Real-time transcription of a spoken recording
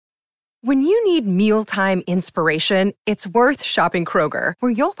When you need mealtime inspiration, it's worth shopping Kroger,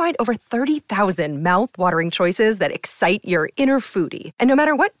 where you'll find over 30,000 mouth-watering choices that excite your inner foodie. And no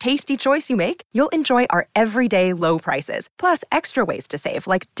matter what tasty choice you make, you'll enjoy our everyday low prices, plus extra ways to save,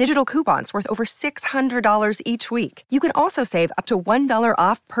 like digital coupons worth over $600 each week. You can also save up to $1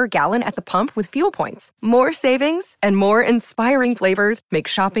 off per gallon at the pump with fuel points. More savings and more inspiring flavors make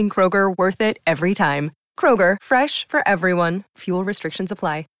shopping Kroger worth it every time. Kroger, fresh for everyone. Fuel restrictions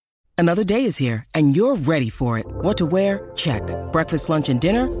apply. Another day is here, and you're ready for it. What to wear? Check. Breakfast, lunch, and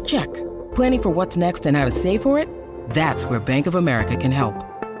dinner? Check. Planning for what's next and how to save for it? That's where Bank of America can help.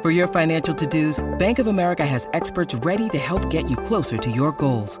 For your financial to-dos, Bank of America has experts ready to help get you closer to your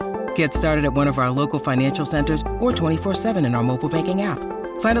goals. Get started at one of our local financial centers or 24/7 in our mobile banking app.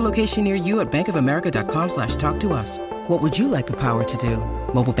 Find a location near you at bankofamerica.com/talktous. What would you like the power to do?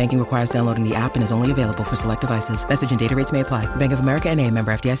 Mobile banking requires downloading the app and is only available for select devices. Message and data rates may apply. Bank of America N.A.,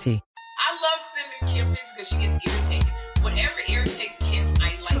 member FDIC. I love sending Kim pictures because she gets irritated. Whatever irritates Kim,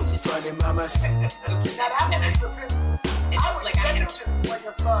 I like to do. Funny mamas. So now that was like I had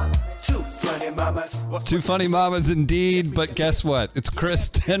Two funny mamas. Two funny mamas indeed, but guess what? It's Chris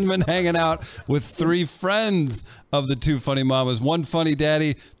Denman hanging out with three friends of the Two Funny Mamas. One funny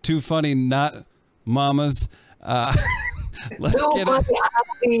daddy, two funny not mamas. Let's two funny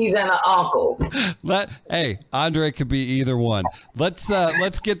aunties and an uncle. Hey, Andre could be either one. Let's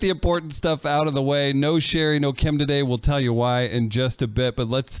get the important stuff out of the way. No Sherry, no Kim today. We'll tell you why in just a bit, but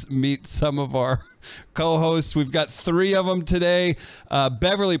let's meet some of our co-hosts. We've got three of them today.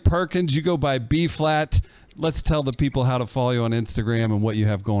 Beverly Perkins, you go by B Flat. Let's tell the people how to follow you on Instagram and what you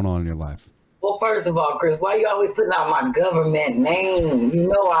have going on in your life. Well, first of all, Chris, why you always putting out my government name? You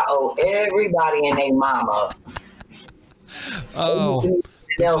know I owe everybody and their mama. Oh.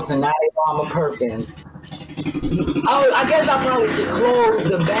 Nelson, not their mama Perkins. Oh, I guess I probably should close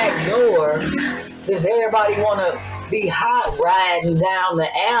the back door since everybody want to be hot riding down the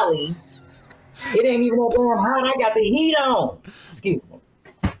alley. It ain't even that damn hot. I got the heat on. Excuse me.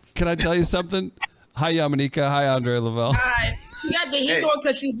 Can I tell you something? Hi, Yamanika. Hi, Andre Lavelle. Hi. You got the heat on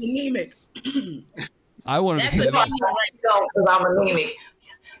because she's anemic. I wanted That's to say right. Because I'm anemic.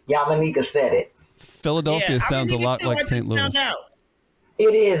 Yamanika said it. Philadelphia sounds a lot like St. Louis.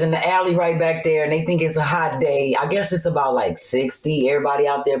 It is in the alley right back there, and they think it's a hot day. I guess it's about like 60. Everybody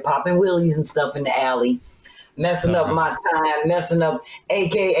out there popping wheelies and stuff in the alley, messing up my time, messing up,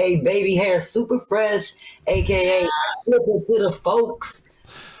 AKA baby hair super fresh, AKA flipping to the folks.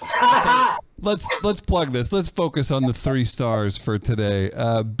 Let's plug this. Let's focus on the 3 stars for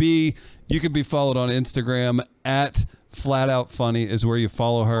today. B, you can be followed on Instagram at Flat Out Funny is where you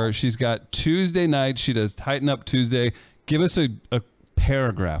follow her. She's got Tuesday night. She does Tighten Up Tuesday. Give us a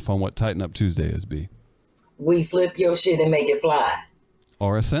paragraph on what Tighten Up Tuesday is, B. We flip your shit and make it fly.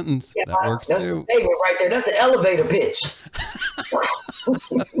 Or a sentence. Yeah, that works that's too. That's favorite right there. That's an elevator pitch.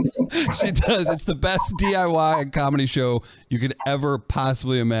 She does. It's the best DIY and comedy show you could ever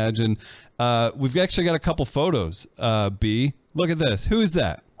possibly imagine. We've actually got a couple photos, B. Look at this. Who is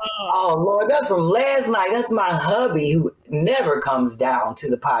that? Oh, Lord, that's from last night. That's my hubby who never comes down to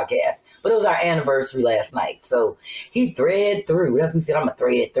the podcast. But it was our anniversary last night. So he thread through. That's what he said, I'm going to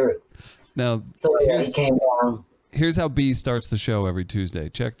thread through. Now, so he came down. Here's how B starts the show every Tuesday.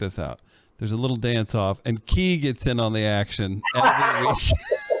 Check this out. There's a little dance off, and Key gets in on the action every week.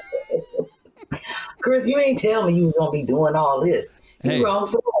 Chris, you ain't tell me you was going to be doing all this. Hey, wrong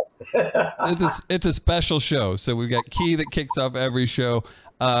for that. It's a special show. So we've got Key that kicks off every show.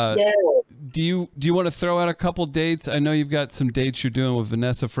 Yes. Do you want to throw out a couple dates? I know you've got some dates you're doing with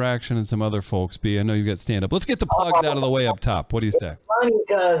Vanessa Fraction and some other folks, B. I know you've got stand-up. Let's get the plugs out of the way up top. What do you say? It's funny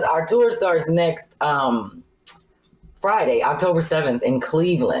because our tour starts next Friday, October 7th in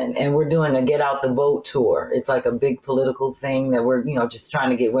Cleveland, and we're doing a Get Out the Vote tour. It's like a big political thing that we're, just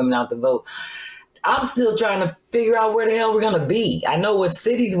trying to get women out the vote. I'm still trying to figure out where the hell we're going to be. I know what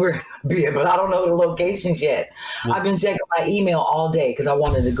cities we're going to be in, but I don't know the locations yet. Well, I've been checking my email all day because I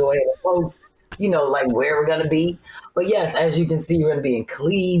wanted to go ahead and post, like where we're going to be. But yes, as you can see, we're going to be in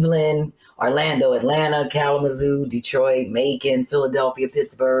Cleveland, Orlando, Atlanta, Kalamazoo, Detroit, Macon, Philadelphia,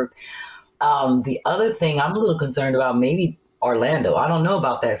 Pittsburgh. The other thing I'm a little concerned about, maybe Orlando. I don't know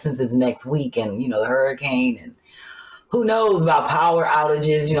about that since it's next week and, the hurricane and who knows about power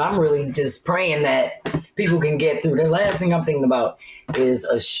outages. I'm really just praying that people can get through. The last thing I'm thinking about is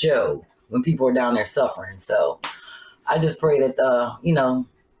a show when people are down there suffering. So I just pray that,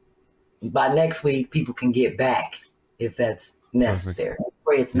 by next week, people can get back if that's necessary. I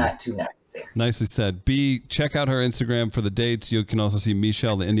pray it's not too necessary. Nicely said. B, check out her Instagram for the dates. You can also see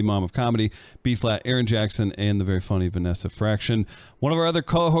Michelle, the indie mom of comedy, B Flat, Aaron Jackson, and the very funny Vanessa Fraction. One of our other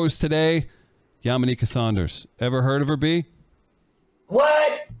co-hosts today, Yamaneika Saunders. Ever heard of her, B?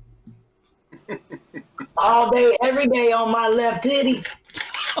 What? All day, every day on my left titty.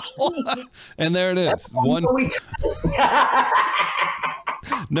 And there it is.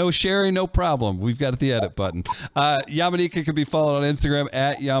 No sharing, no problem. We've got the edit button. Yamaneika can be followed on Instagram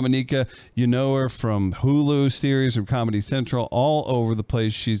at Yamaneika. You know her from Hulu series, from Comedy Central, all over the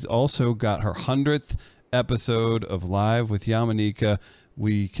place. She's also got her 100th episode of Live with Yamaneika.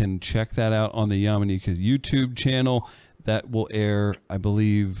 We can check that out on the Yamaneika YouTube channel. That will air, I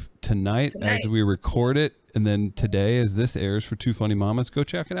believe, tonight as we record it. And then today, as this airs for Two Funny Mamas, go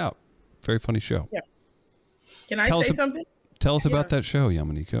check it out. Very funny show. Yeah. Can I say something? Tell us about that show,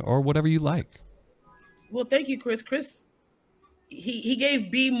 Yamaneika, or whatever you like. Well, thank you, Chris. Chris, he gave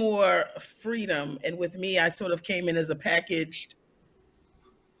B more freedom. And with me, I sort of came in as a packaged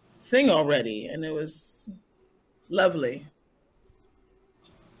thing already. And it was lovely.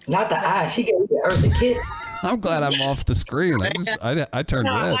 Not the eye. She gave the Eartha Kitt. I'm glad I'm off the screen. I turned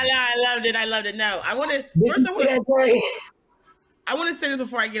red. I loved it. No, I want to say this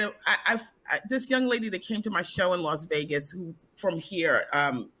before I get it. This young lady that came to my show in Las Vegas, who from here,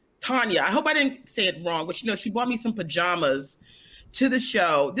 Tanya. I hope I didn't say it wrong, but she bought me some pajamas to the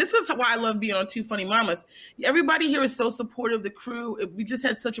show. This is why I love being on Two Funny Mamas. Everybody here is so supportive of the crew. We just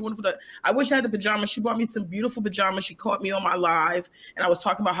had such a wonderful day. I wish I had the pajamas. She bought me some beautiful pajamas. She caught me on my live, and I was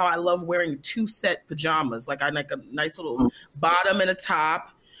talking about how I love wearing 2 set pajamas. Like I like a nice little bottom and a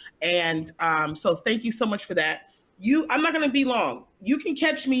top. And so thank you so much for that. I'm not going to be long. You can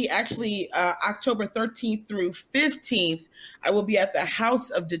catch me actually October 13th through 15th. I will be at the House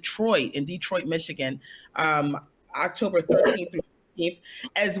of Detroit in Detroit, Michigan, October 13th through 15th,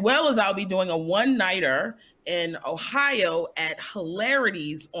 as well as I'll be doing a one-nighter in Ohio at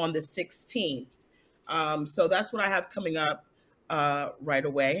Hilarities on the 16th. So that's what I have coming up right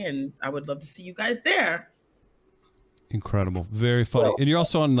away, and I would love to see you guys there. Incredible. Very funny. And you're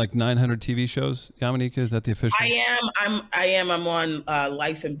also on like 900 TV shows, Yamaneika? Is that the official? I am. I'm on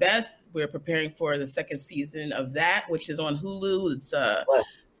Life and Beth. We're preparing for the 2nd season of that, which is on Hulu. It's a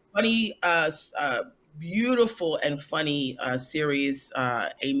funny, beautiful and funny series.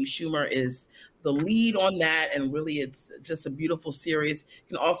 Amy Schumer is the lead on that, and really it's just a beautiful series. You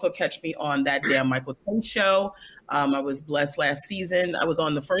can also catch me on That Damn Michael Ten Show. I was blessed last season. I was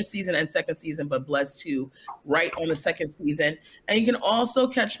on the 1st season and 2nd season, but blessed to write on the 2nd season. And you can also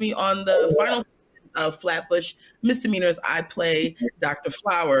catch me on the final season of Flatbush Misdemeanors. I play Dr.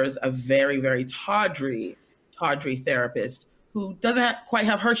 Flowers, a very, very tawdry therapist who doesn't quite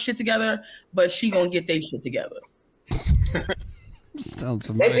have her shit together, but she gonna get their shit together. Sounds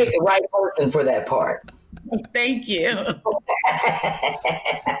They familiar. picked the right person for that part. Thank you.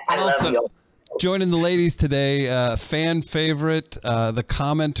 I love you. Joining the ladies today, fan favorite, the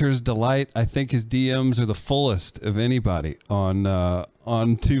commenter's delight. I think his DMs are the fullest of anybody on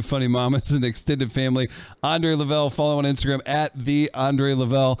Two Funny Mamas and Extended Family. Andre Lavelle, follow on Instagram at the Andre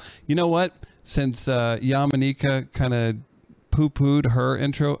Lavelle. You know what? Since Yamaneika kind of poo-pooed her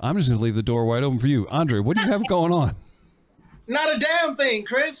intro, I'm just going to leave the door wide open for you. Andre, what do you have going on? Not a damn thing,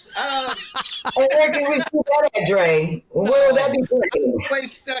 Chris. Where can we see that at, Dre? Where will that be playing?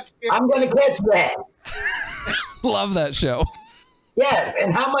 Stuck here. I'm going to catch that. Love that show. Yes,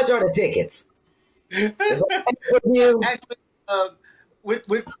 and how much are the tickets? Actually,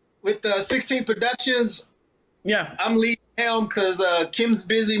 with 16 Productions, Yeah. I'm leading helm because Kim's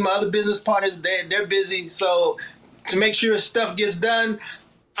busy. My other business partners, they're busy. So to make sure stuff gets done,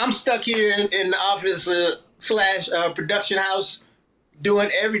 I'm stuck here in the office / production house doing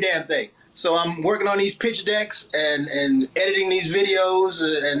every damn thing. So I'm working on these pitch decks and editing these videos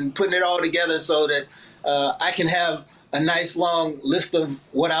and putting it all together so that I can have a nice long list of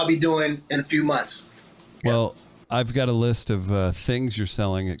what I'll be doing in a few months. Well, I've got a list of things you're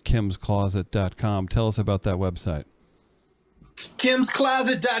selling at kimscloset.com. Tell us about that website.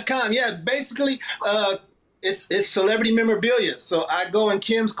 kimscloset.com. Yeah, basically, it's celebrity memorabilia. So I go in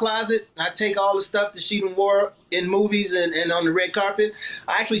Kim's closet. I take all the stuff that she wore in movies and on the red carpet.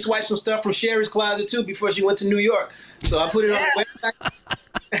 I actually swiped some stuff from Sherry's closet, too, before she went to New York. So I put it on the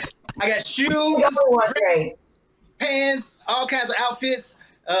website. I got shoes, pants, all kinds of outfits.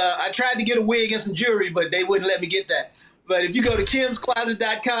 I tried to get a wig and some jewelry, but they wouldn't let me get that. But if you go to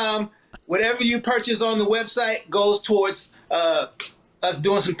kimscloset.com, whatever you purchase on the website goes towards us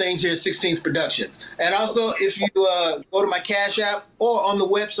doing some things here at 16th Productions. And also, if you go to my Cash App or on the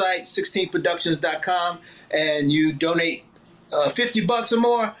website, 16thproductions.com, and you donate $50 or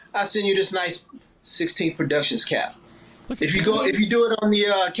more, I'll send you this nice 16 Productions cap. If you do it on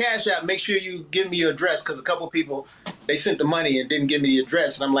the Cash App, make sure you give me your address, because a couple people, they sent the money and didn't give me the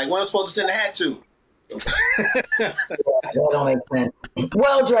address, and I'm like, where am I supposed to send the hat to? That don't make sense.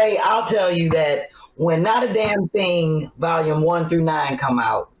 Well, Dre, I'll tell you that when Not a Damn Thing Volume 1 through 9 come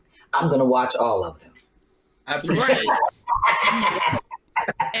out, I'm gonna watch all of them. I appreciate it.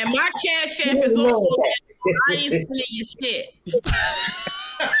 And my Cash App is also I ain't sending you shit.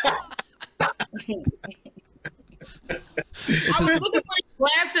 I was looking for these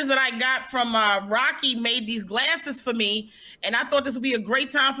glasses that I got from Rocky. Made these glasses for me, and I thought this would be a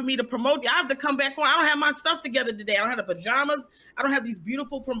great time for me to promote. I have to come back on. I don't have my stuff together today. I don't have the pajamas. I don't have these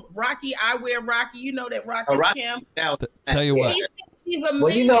beautiful from Rocky. I wear Rocky. You know that Rocky Kim. Now, Tell you what. He's amazing.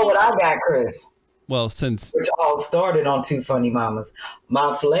 Well, you know what I got, Chris. Well, since Which all started on Two Funny Mamas.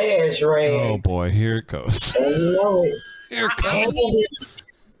 My flash ring. oh boy, here it goes. And you know it. Here it comes.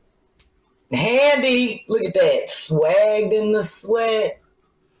 Handy. Look at that. Swagged in the sweat.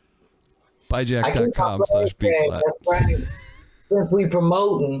 Buyjack.com/B-flat. That's right. Since we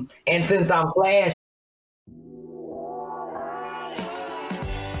promoting and since I'm flash.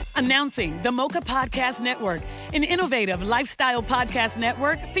 Announcing the Mocha Podcast Network, an innovative lifestyle podcast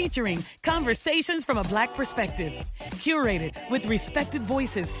network featuring conversations from a Black perspective. Curated with respected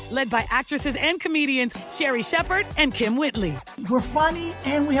voices, led by actresses and comedians Sherry Shepherd and Kim Whitley. We're funny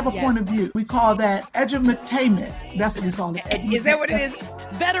and we have a point of view. We call that edutainment. That's what we call it. Is that what it is?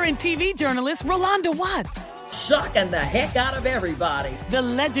 Veteran TV journalist Rolanda Watts. Shocking the heck out of everybody. The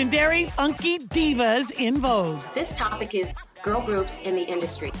legendary Funky Divas in Vogue. This topic is girl groups in the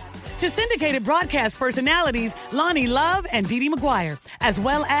industry. To syndicated broadcast personalities Lonnie Love and Dee Dee McGuire, as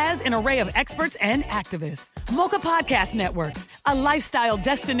well as an array of experts and activists. Mocha Podcast Network, a lifestyle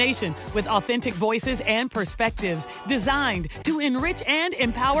destination with authentic voices and perspectives designed to enrich and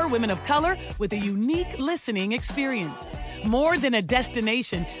empower women of color with a unique listening experience. More than a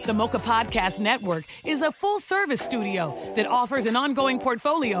destination, the Mocha Podcast Network is a full-service studio that offers an ongoing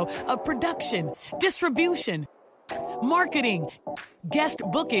portfolio of production, distribution, marketing, guest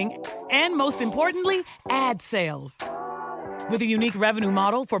booking, and most importantly, ad sales. With a unique revenue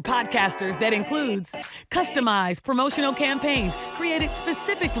model for podcasters that includes customized promotional campaigns created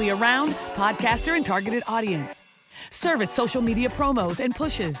specifically around podcaster and targeted audience, service social media promos and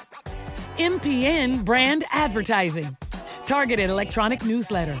pushes, MPN brand advertising, targeted electronic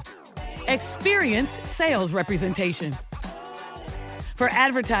newsletter, experienced sales representation. For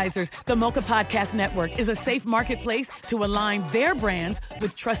advertisers, the Mocha Podcast Network is a safe marketplace to align their brands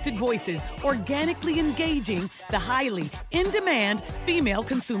with trusted voices, organically engaging the highly in-demand female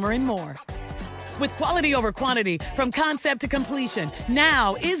consumer and more. With quality over quantity, from concept to completion,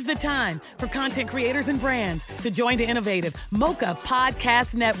 now is the time for content creators and brands to join the innovative Mocha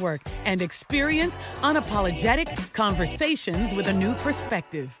Podcast Network and experience unapologetic conversations with a new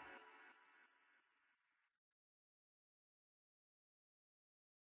perspective.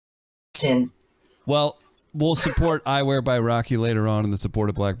 Well, we'll support Eyewear by Rocky later on in the Support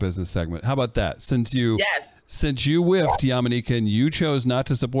a Black Business segment. How about that? Since you whiffed, Yamanika, and you chose not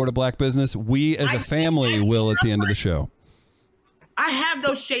to support a Black business, we as a family will at the end of the show. I have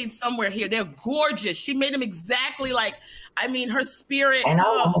those shades somewhere here. They're gorgeous. She made them exactly like, I mean, her spirit. And I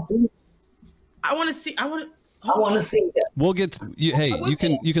want to see. I want to see that. We'll get. You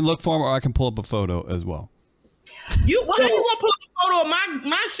can look for them, or I can pull up a photo as well. Why are you gonna pull up a photo of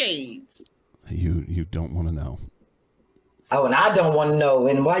my shades? You don't want to know. Oh, and I don't want to know.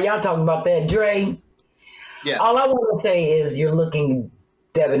 And while y'all talking about that, Dre, all I want to say is you're looking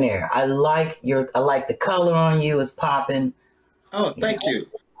debonair. I like the color on you. It's popping. Oh, thank you.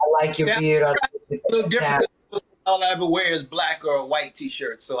 I like your beard. A little different. All I ever wear is black or a white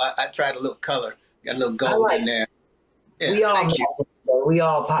T-shirt, so I tried a little color. Got a little gold in there. Yeah, we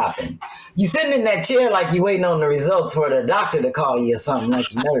all popping. You sitting in that chair like you waiting on the results for the doctor to call you or something,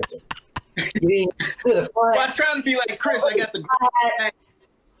 like you're nervous. You to the front. Well, I'm trying to be like Chris. I got the.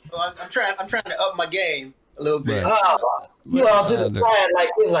 I'm trying to up my game a little bit. Oh, you all to the side like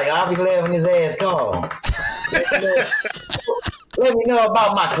this, like I'll be glad when his ass call. Let me know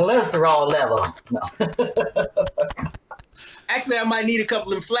about my cholesterol level. No. Actually, I might need a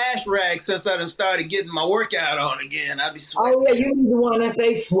couple of flash rags since I done started getting my workout on again. I'll be sweating. Oh yeah, you need the one that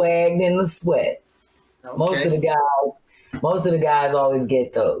say swagged in the sweat. Okay. Most of the guys always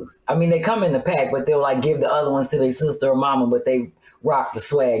get those. I mean, they come in the pack, but they'll like give the other ones to their sister or mama, but they rock the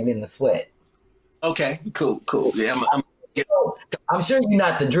swagged in the sweat. Okay, cool. Yeah, I'm sure you're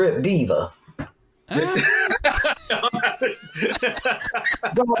not the drip diva. Don't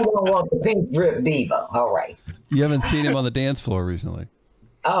want the pink drip diva. All right. You haven't seen him on the dance floor recently.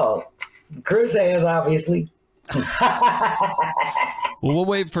 Oh, Chris has, obviously. Well, we'll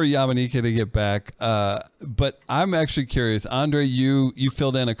wait for Yamaneika to get back. But I'm actually curious. Andre, you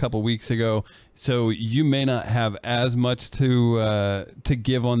filled in a couple weeks ago, so you may not have as much to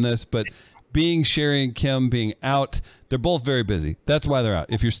give on this. But being Sherry and Kim being out, they're both very busy. That's why they're out.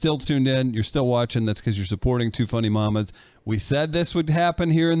 If you're still tuned in, you're still watching, that's because you're supporting Two Funny Mamas. We said this would happen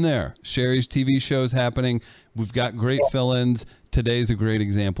here and there. Sherry's TV show's happening. We've got great fill-ins. Today's a great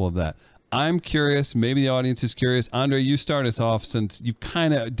example of that. I'm curious, maybe the audience is curious. Andre, you start us off since you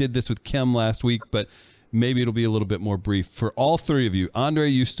kind of did this with Kim last week, but maybe it'll be a little bit more brief. For all three of you, Andre,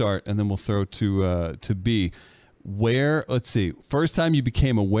 you start, and then we'll throw to B. Let's see, first time you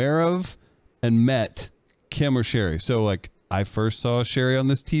became aware of and met Kim or Sherry. So, like, I first saw Sherry on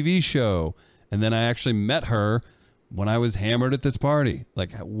this TV show, and then I actually met her when I was hammered at this party.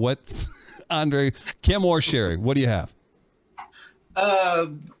 Like, what's, Andre, Kim or Sherry, what do you have?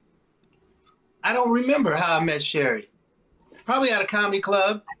 I don't remember how I met Sherry. Probably at a comedy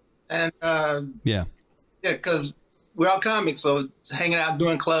club. And yeah, because we're all comics, so hanging out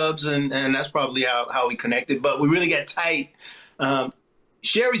doing clubs, and that's probably how we connected. But we really got tight.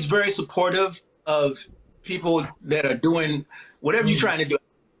 Sherry's very supportive of people that are doing whatever you're trying to do.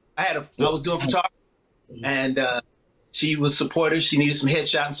 I was doing photography, and she was supportive. She needed some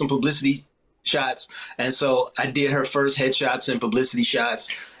headshots and some publicity shots, and so I did her first headshots and publicity shots.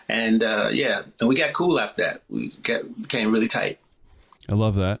 And and we got cool after that. We became really tight. I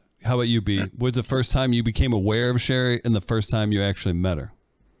love that. How about you, B? What's the first time you became aware of Sherry and the first time you actually met her?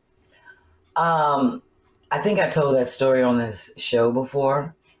 I think I told that story on this show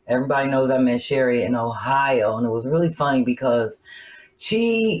before. Everybody knows I met Sherry in Ohio, and it was really funny because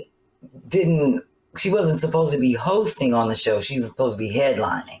she wasn't supposed to be hosting on the show. She was supposed to be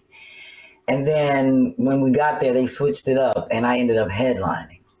headlining. And then when we got there, they switched it up, and I ended up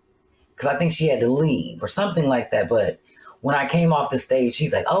headlining. Because I think she had to leave or something like that. But when I came off the stage, she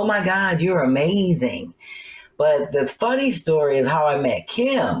was like, oh my God, you're amazing. But the funny story is how I met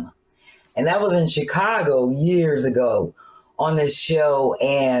Kim. And that was in Chicago years ago on this show.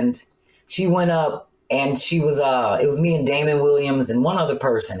 And she went up and she was, it was me and Damon Williams and one other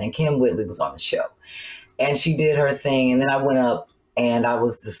person. And Kim Whitley was on the show. And she did her thing. And then I went up and I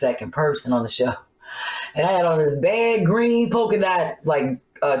was the second person on the show. And I had on this bad green polka dot, like,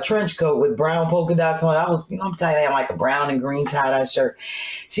 trench coat with brown polka dots on. I was, I'm tight. I had like a brown and green tie-dye shirt.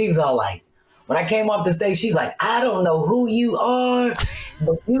 She was all like, when I came off the stage, she's like, I don't know who you are,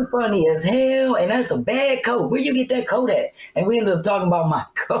 but you funny as hell. And that's a bad coat. Where you get that coat at? And we ended up talking about my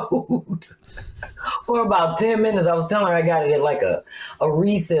coat for about 10 minutes. I was telling her I got it at like a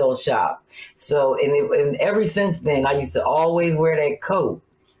resale shop. So, and ever since then, I used to always wear that coat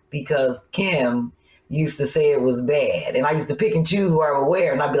because Kim used to say it was bad. And I used to pick and choose where I would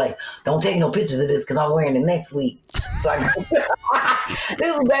wear. And I'd be like, don't take no pictures of this because I'm wearing it next week. So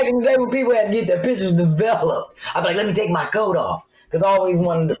this was back in the day when people had to get their pictures developed. I'd be like, let me take my coat off. Because I always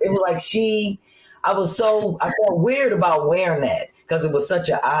wanted to, it was like I felt weird about wearing that because it was such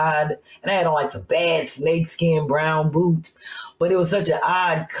an odd, and I had on like some bad snakeskin brown boots, but it was such an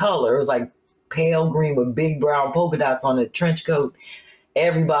odd color. It was like pale green with big brown polka dots on the trench coat.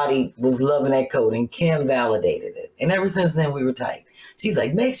 Everybody was loving that coat, and Kim validated it. And ever since then, we were tight. She was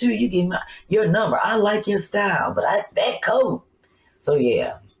like, make sure you give me your number. I like your style, but that coat. So,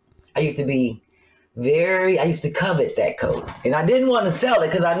 yeah, I used to covet that coat. And I didn't want to sell it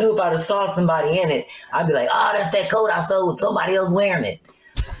because I knew if I saw somebody in it, I'd be like, oh, that's that coat I sold. Somebody else wearing it.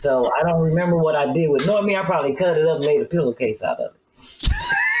 So I don't remember what I did with it. Knowing me, I probably cut it up and made a pillowcase out of it.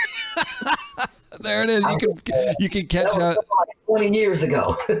 There it is. You can catch that. 20 years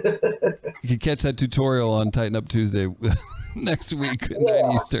ago. You can catch that tutorial on Tighten Up Tuesday next week at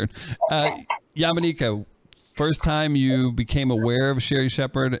 9 Eastern. Yamaneika, first time you became aware of Sherry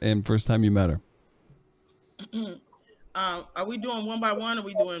Shepherd and first time you met her. Are we doing one by one or are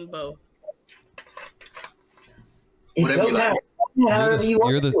we doing both? It's your time.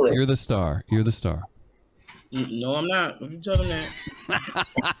 You're the star. You're the star. No, I'm not. If you tell them that.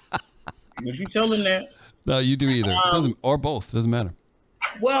 If you tell them that. No, you do either. Or both. Doesn't matter.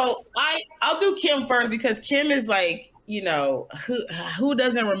 Well, I'll do Kim first because Kim is like, who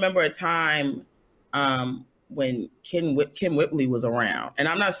doesn't remember a time when Kim Whitley was around? And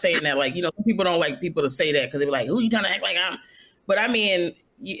I'm not saying that like, people don't like people to say that because they're like, who you trying to act like I'm? But I mean,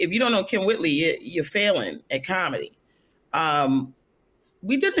 if you don't know Kim Whitley, you're failing at comedy.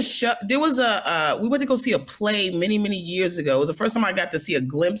 We did a show. There was we went to go see a play many, many years ago. It was the first time I got to see a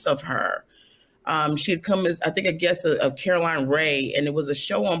glimpse of her. She had come as, I think, a guest of Caroline Ray, and it was a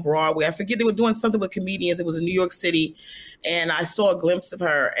show on Broadway. I forget, they were doing something with comedians. It was in New York City, and I saw a glimpse of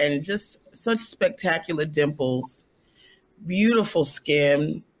her, and just such spectacular dimples, beautiful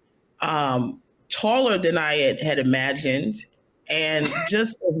skin, taller than I had imagined, and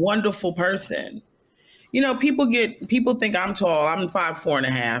just a wonderful person. You know, people think I'm tall. I'm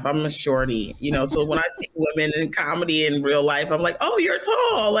 5'4.5". I'm a shorty, you know. So when I see women in comedy in real life, I'm like, oh, you're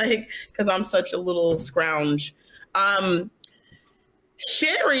tall, like, because I'm such a little scrounge.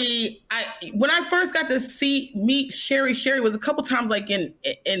 Sherry, when I first got to meet Sherry was a couple times, like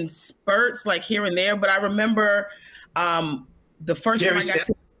in spurts, like here and there. But I remember the first time I got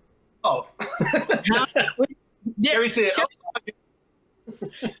to. Oh, Sherry said.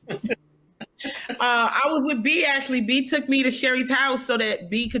 I was with B, actually. B took me to Sherry's house so that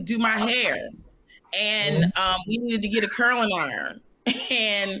B could do my hair. And we needed to get a curling iron.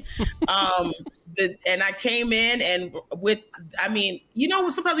 And and I came in and you know,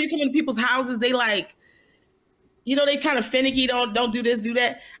 sometimes when you come into people's houses, they like, you know, they kind of finicky, don't do this, do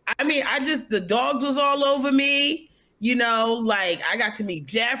that. I mean, the dogs was all over me. You know, like I got to meet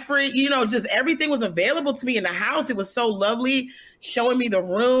Jeffrey, you know, just everything was available to me in the house. It was so lovely, showing me the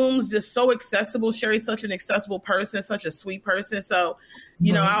rooms, just so accessible. Sherry's such an accessible person, such a sweet person. So,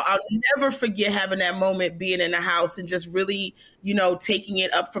 you know, I'll never forget having that moment, being in the house and just really, you know, taking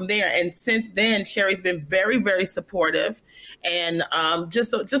it up from there. And since then, Sherry's been very, very supportive and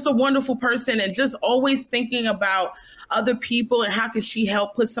just a wonderful person, and just always thinking about other people and how can she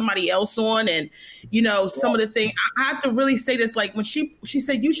help put somebody else on. And, you know, some of the things, I have to really say this, like when she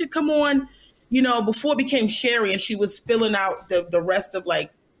said, you should come on, you know, before it became Sherry and she was filling out the rest of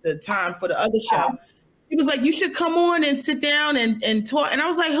like the time for the other show. He was like, you should come on and sit down and talk. And I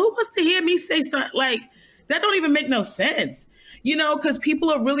was like, who wants to hear me say something like that? Don't even make no sense. You know, because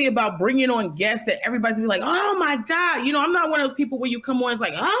people are really about bringing on guests that everybody's be like, oh my God. You know, I'm not one of those people where you come on, it's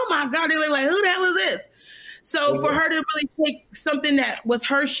like, oh my God. They're like, who the hell is this? So for her to really take something that was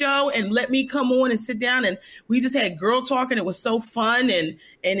her show and let me come on and sit down, and we just had girl talk, and it was so fun and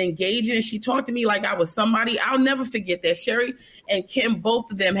engaging. And she talked to me like I was somebody. I'll never forget that. Sherry and Kim,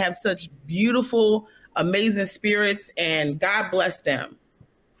 both of them have such beautiful, amazing spirits, and God bless them.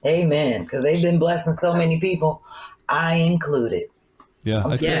 Amen. Because they've been blessing so many people, I included.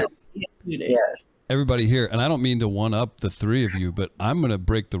 Yeah. Yes. Everybody here, and I don't mean to one up the three of you, but I'm going to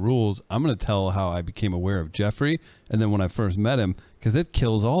break the rules. I'm going to tell how I became aware of Jeffrey, and then when I first met him, because it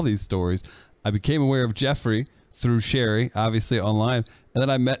kills all these stories, I became aware of Jeffrey through Sherry, obviously online, and then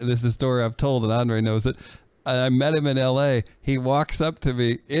I met, this is a story I've told, and Andre knows it, I met him in L.A. He walks up to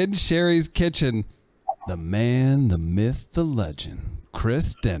me in Sherry's kitchen, the man, the myth, the legend,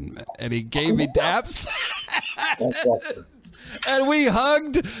 Chris Denman, and he gave me daps. And we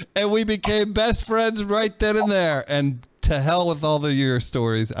hugged, and we became best friends right then and there. And to hell with all your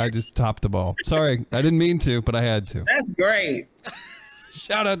stories. I just topped them all. Sorry, I didn't mean to, but I had to. That's great.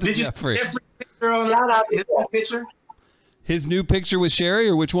 Shout out to Jeffrey. Shout out to his picture. His new picture with Sherry,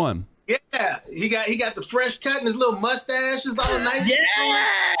 or which one? Yeah, he got the fresh cut and his little mustache is all nice.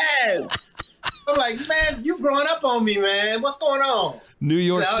 Yes. I'm like, man, you growing up on me, man. What's going on? New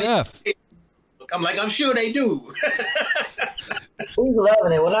York chef. I'm like, I'm sure they do. He's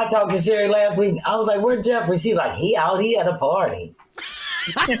loving it. When I talked to Sherry last week, I was like, where's Jeffrey? She's like, he at a party.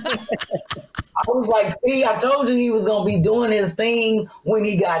 I was like, see, I told you he was going to be doing his thing when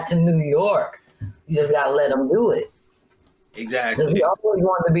he got to New York. You just got to let him do it. Exactly. He always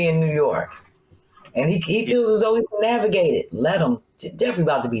wanted to be in New York. And he feels as though he can navigate it. Let him. Jeffrey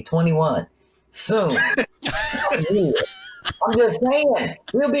about to be 21 soon. I'm just saying,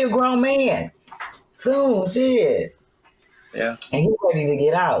 he'll be a grown man soon, shit. Yeah. And he's ready to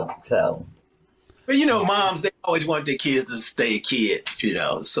get out, so. But you know, moms, they always want their kids to stay a kid, you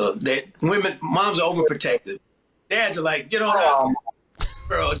know. So that moms are overprotective. Dads are like, get on out.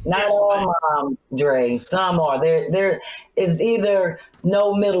 Girl, not all moms, Dre. Some are. There is either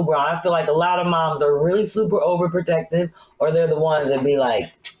no middle ground. I feel like a lot of moms are really super overprotective, or they're the ones that be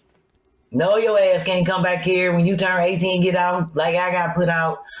like, no, your ass can't come back here. When you turn 18, get out like I got put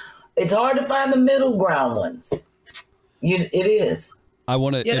out. It's hard to find the middle ground ones. It is. I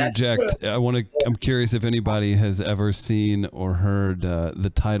want to interject. I'm curious if anybody has ever seen or heard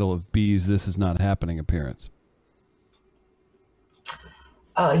the title of B's "This Is Not Happening" appearance.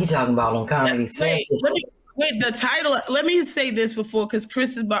 Oh, you talking about on Comedy Central? Wait, the title. Let me say this before, because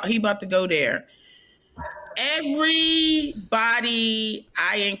Chris is about to go there. Everybody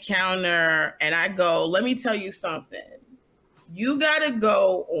I encounter and I go, let me tell you something. You got to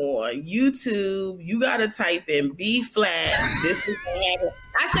go on YouTube. You got to type in B flat. This is what happened.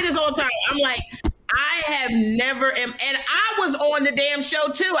 I say this all the time. I'm like, I have never and I was on the damn show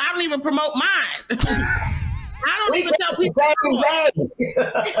too. I don't even promote mine. I don't even tell people. Yeah, we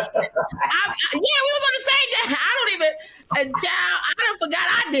was on the same day. I don't even, child, I done forgot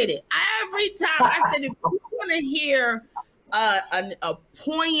I did it. Every time I said, if you want to hear a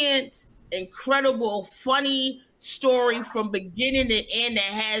poignant, incredible, funny story from beginning to end that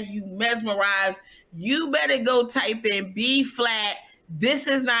has you mesmerized, you better go type in B flat. This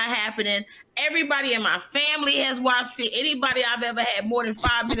is not happening. Everybody in my family has watched it. Anybody I've ever had more than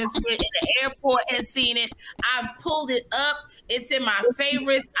 5 minutes with in the airport has seen it. I've pulled it up. It's in my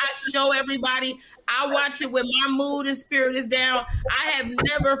favorites. I show everybody. I watch it when my mood and spirit is down. I have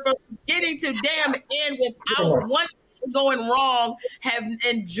never, from beginning to damn end, without one thing going wrong, have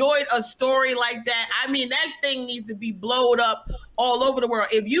enjoyed a story like that. I mean, that thing needs to be blowed up all over the world.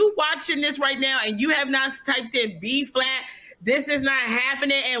 If you watching this right now and you have not typed in B flat, this is not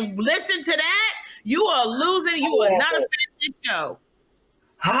happening, and listen to that, you are losing. You are not a fan of this show.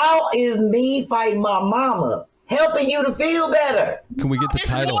 How is me fighting my mama helping you to feel better? Can we get the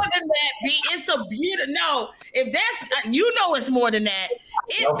title? It's more than that, B. It's a beautiful. No, if that's it's more than that.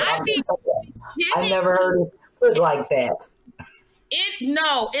 I never heard it put like that.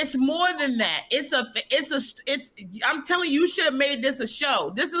 It's more than that. I'm telling you, you should have made this a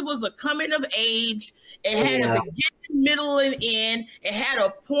show. This was a coming of age. It had a beginning, middle, and end. It had a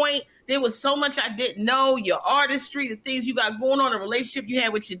point. There was so much I didn't know. Your artistry, the things you got going on, the relationship you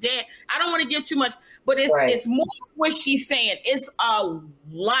had with your dad. I don't want to give too much, but it's more what she's saying. It's a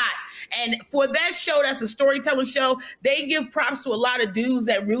lot. And for that show, that's a storytelling show, they give props to a lot of dudes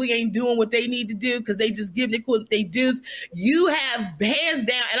that really ain't doing what they need to do because they just give it what they do. You have hands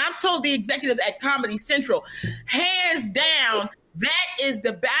down, and I've told the executives at Comedy Central, hands down, that is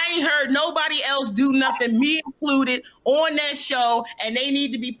I ain't heard nobody else do nothing, me included, on that show, and they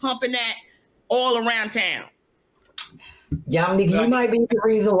need to be pumping that all around town. Yamnik, you might be the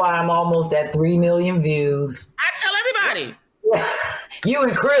reason why I'm almost at 3 million views. I tell everybody. You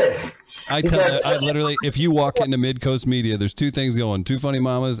and Chris. I literally, if you walk into Midcoast Media, there's two things going: Two Funny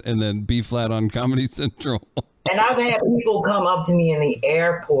Mamas and then B flat on Comedy Central. And I've had people come up to me in the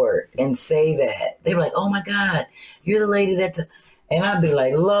airport and say that. They were like, oh my God, you're the lady that... And I'd be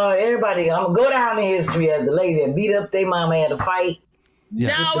like, Lord, everybody, I'm going to go down in history as the lady that beat up their mama at a fight. Yeah.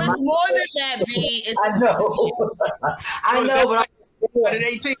 No, it's more than that, B. I know. I know, but at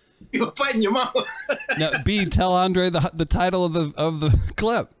 18, you were fighting your mama. Now, B, tell Andre the title of the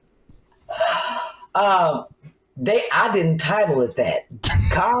clip. I didn't title it that.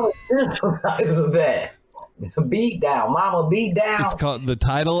 College titled that. Beat down, mama beat down. It's called the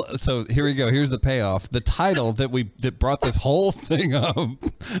title. So here we go. Here's the payoff. The title that brought this whole thing up.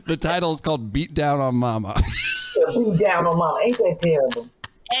 The title is called "Beat Down on Mama." Beat down on mama. Ain't that terrible?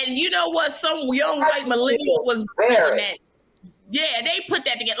 And you know what? Some young white millennial was better that. Yeah, they put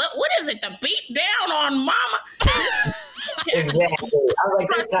that together. Look, what is it? The beat down on mama. Exactly. I like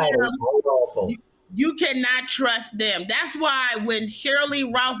that title. You cannot trust them. That's why when Shirley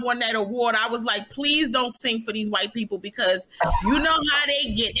Ralph won that award, I was like, please don't sing for these white people because you know how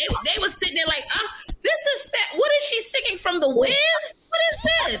they get. They were sitting there like, this is what is she singing from the Wiz? What is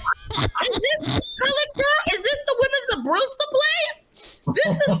this? Is this Colored Girl? Is this the Women's of Brewster place?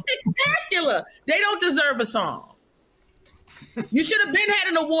 This is spectacular. They don't deserve a song. You should have been had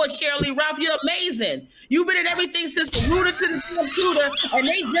an award, Shirley Ralph. You're amazing. You've been in everything since the Rooter to the Tudor, and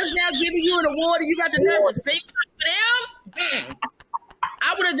they just now giving you an award, and you got the nerve to sing for them?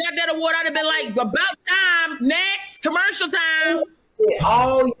 I would have got that award. I'd have been like, about time, next, commercial time. Get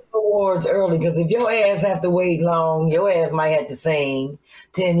all your awards early, because if your ass have to wait long, your ass might have to sing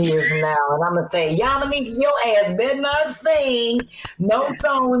 10 years from now. And I'm going to say, Yamanika, your ass better not sing no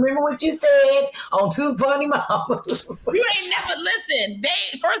song. Remember what you said on Two Funny Mamas. You ain't never listen.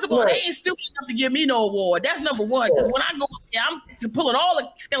 First of all, they ain't stupid enough to give me no award. That's number one. Because when I go there, I'm pulling all the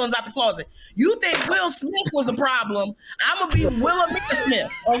skeletons out the closet. You think Will Smith was a problem? I'm going to be Willamika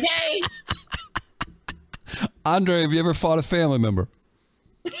Smith, okay? Andre, have you ever fought a family member?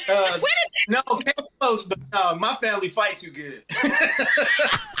 No, close, but my family fight too good.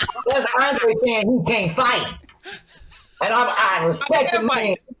 That's Andre saying he can't fight. And I respect the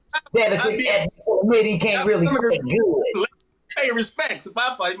man that admit he can't really fight good. Hey, respect if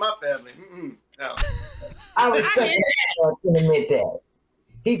I fight my family. No. I respect that to admit that.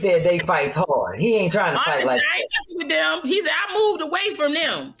 He said they fight hard. He ain't trying to fight like that. I ain't messing with them. He said I moved away from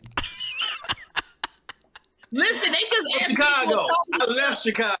them. Listen, they just asked Chicago. I left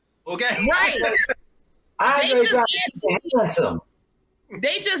Chicago. Okay. Right. I just handsome.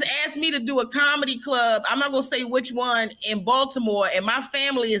 They just asked me to do a comedy club. I'm not going to say which one in Baltimore, and my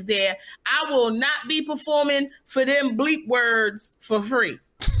family is there. I will not be performing for them bleep words for free.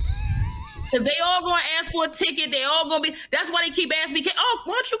 Because they all going to ask for a ticket. They all going to be, that's why they keep asking me, oh,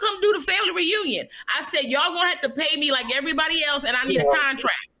 why don't you come do the family reunion? I said, y'all going to have to pay me like everybody else, and I need a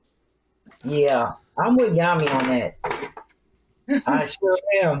contract. Yeah, I'm with Yami on that. I sure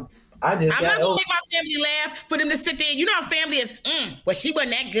am. I'm not going to make my family laugh for them to sit there. You know how family is, well, she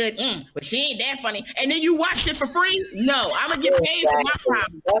wasn't that good. But she ain't that funny. And then you watched it for free? No, I'm going to get paid for my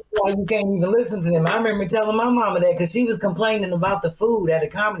problem. That's why you can't even listen to them. I remember telling my mama that because she was complaining about the food at a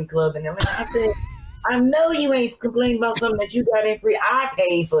comedy club in Atlanta. I said, I know you ain't complaining about something that you got in free. I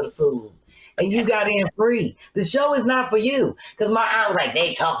paid for the food. And you got in free. The show is not for you. Because my aunt was like,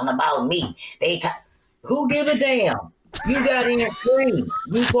 they talking about me. Who give a damn? You got in free.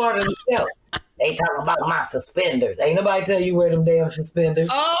 You part of the show. They talking about my suspenders. Ain't nobody tell you wear them damn suspenders.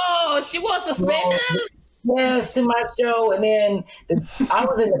 Oh, she wore suspenders? Yes, to my show. And then I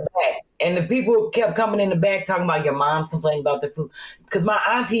was in the back. And the people kept coming in the back talking about your mom's complaining about the food. Because my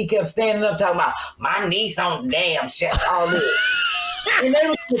auntie kept standing up talking about my niece on the damn show. All this. And they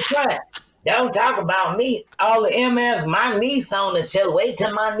was just trying. Don't talk about me. All the MFs, my niece on the show. Wait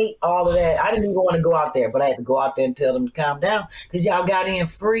till my niece, all of that. I didn't even want to go out there, but I had to go out there and tell them to calm down because y'all got in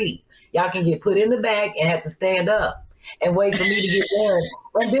free. Y'all can get put in the back and have to stand up and wait for me to get there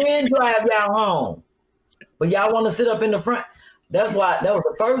and then drive y'all home. But y'all want to sit up in the front. That's why that was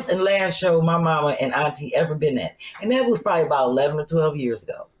the first and last show my mama and auntie ever been at. And that was probably about 11 or 12 years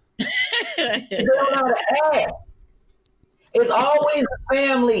ago. They don't know how to act. It's always a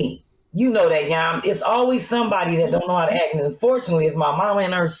family. You know that, Yam. It's always somebody that don't know how to act. And unfortunately, it's my mama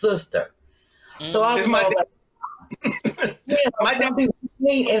and her sister. So I was like, my some people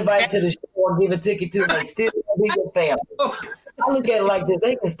need invite to the show or give a ticket to, and they still gonna be your family. I look at it like this: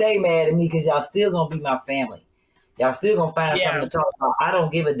 they can stay mad at me because y'all still gonna be my family. Y'all still gonna find something to talk about. I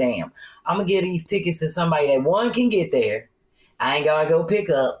don't give a damn. I'm gonna give these tickets to somebody that one can get there. I ain't gotta go pick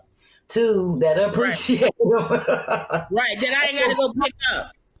up. Two that appreciate them. Right, that I ain't gotta go pick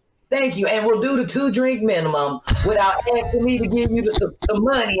up. Thank you. And we'll do the 2-drink minimum without asking me to give you the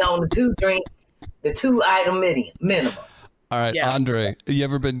money on the 2-drink, the 2-item minimum. All right, yeah. Andre, you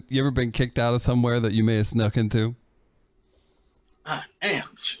ever been kicked out of somewhere that you may have snuck into? Damn.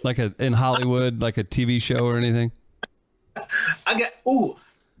 Like in Hollywood, like a TV show or anything? I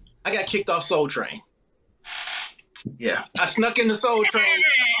got kicked off Soul Train. Yeah, I snuck in the Soul Train.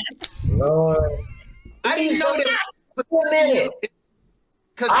 Lord. I didn't know that. Wait a minute.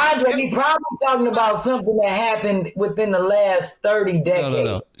 Andre, you probably talking about something that happened within the last 30 decades.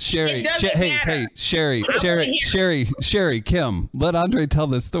 No. Sherry, Sherry, Kim, let Andre tell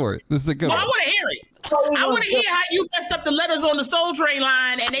this story. This is a good one. I want to hear it. I want to hear how you messed up the letters on the Soul Train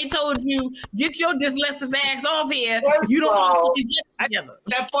line and they told you, get your dyslexic ass off here. You don't want to get together.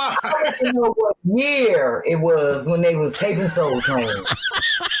 That far. I don't know what year it was when they was taping Soul Train.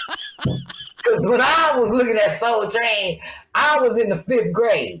 Because when I was looking at Soul Train, I was in the 5th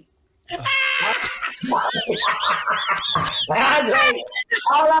grade. Andre,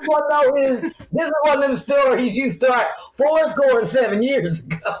 all I want to know is, this is one of them stories you start 4 years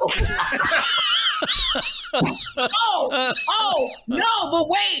ago. No, but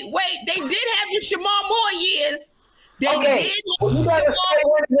wait. They did have the Shamar Moore years. Okay, well, you gotta say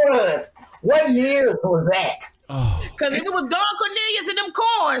what it was. What years was that? Because if it was Don Cornelius and them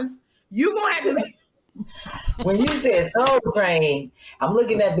corns, you gonna have to. When you said Soul Train, I'm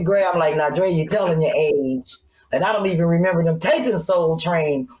looking at the grade. I'm like, nah, Dre, you're telling your age. And I don't even remember them taping Soul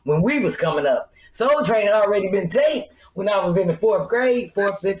Train when we was coming up. Soul Train had already been taped when I was in the 4th grade,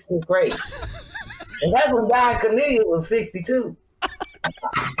 4th, 5th, 6th grade. And that's when Don Cornelius was 62.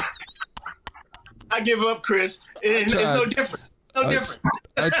 I give up, Chris. It's no different. No different.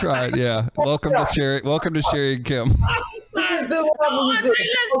 I tried, yeah. Welcome to Sherry and Kim. Let Andre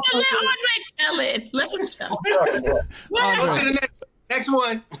tell it. Let him tell it. Go to the next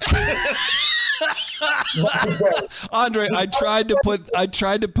one. Andre, I tried to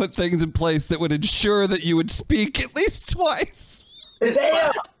put things in place that would ensure that you would speak at least twice.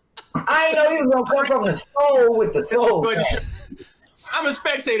 Damn. I ain't know he was gonna come from the soul with the soul. I'm a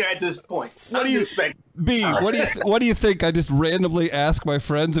spectator at this point. What do you expect? B, what do you think? I just randomly ask my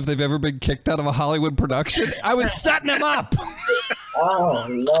friends if they've ever been kicked out of a Hollywood production. I was setting them up. Oh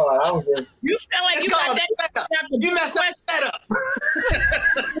Lord, I was just. You sound like you got that. You messed that up.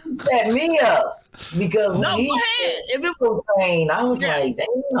 Set me up because no, when go ahead. If it was trained, I was like, damn.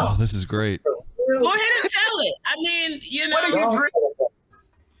 Oh, this is great. Go ahead and tell it. I mean, you know. What are you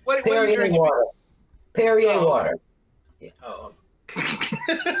drinking? Perrier water. Perrier water. Oh,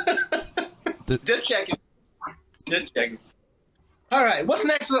 Just checking. Just checking. All right, what's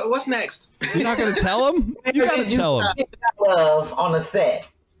next? What's next? You're not gonna tell him? You gotta tell him. Love on the set.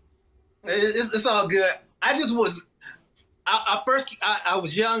 It's all good. I just was. I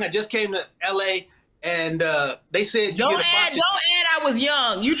was young. I just came to LA, and they said don't add. I was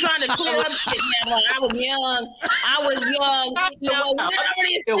young. You trying to clear up shit now? I was young. You know, we're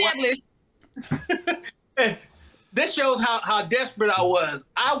already established. This shows how desperate I was.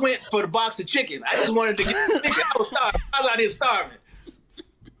 I went for the box of chicken. I just wanted to get the chicken. I was starving. I was out here starving.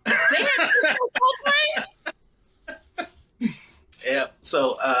 Yeah.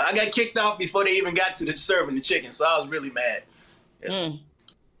 So I got kicked off before they even got to the serving the chicken. So I was really mad. Yeah.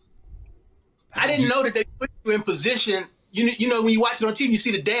 I didn't know that they put you in position. You know, when you watch it on TV, you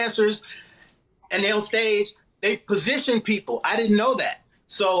see the dancers and they're on stage. They position people. I didn't know that.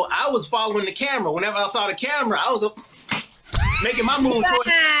 So I was following the camera. Whenever I saw the camera, I was making my move towards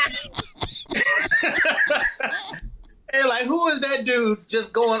and like, who is that dude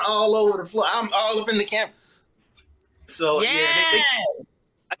just going all over the floor? I'm all up in the camera. So yeah, I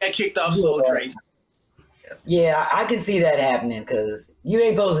got kicked off Soul Train. Yeah, I can see that happening because you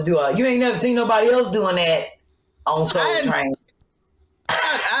ain't supposed to do you ain't never seen nobody else doing that on Soul Train.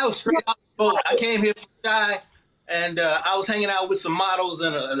 I was straight off the boat. I came here from Shy, and I was hanging out with some models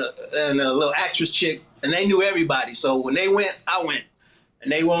and a little actress chick, and they knew everybody. So when they went, I went, and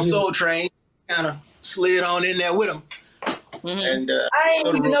they were on Soul Train. Kind of slid on in there with them. Mm-hmm. And I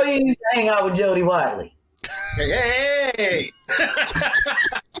didn't even know you used to hang out with Jody Watley. Hey.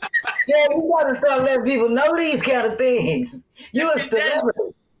 Jay, you gotta start letting people know these kind of things. You a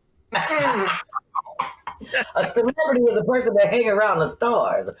celebrity. A celebrity is a person that hang around the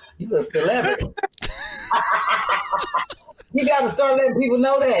stars. You a celebrity. You gotta start letting people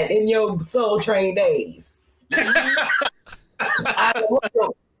know that in your Soul Train days.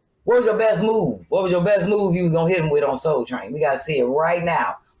 What was your best move? What was your best move you was gonna hit him with on Soul Train? We gotta see it right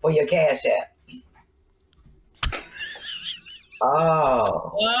now for your Cash App.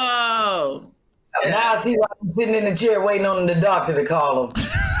 Oh. Whoa. Now I see why I'm sitting in the chair waiting on the doctor to call him.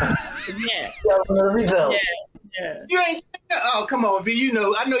 Yeah. The results. Yeah. You ain't. Oh, come on, B. You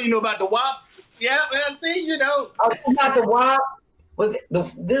know. I know you know about the WAP. Yeah, well, see, you know. Oh, about the WAP?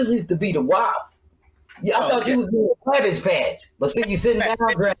 This used to be the WAP. Yeah, I thought you was doing a Cabbage Patch, but see, you sitting down.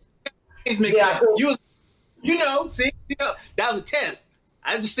 You was, you know, see, you know, that was a test.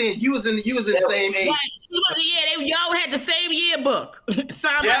 I was just saying you was in the same age. Right. Y'all had the same yearbook.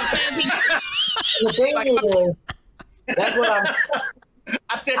 Signed by the same people. The thing is, that's what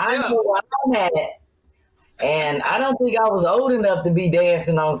I know where I'm at. And I don't think I was old enough to be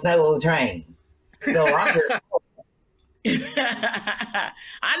dancing on Soul Train. So I'm just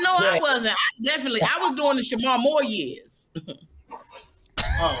I know I wasn't. I was doing the Shamar Moore years.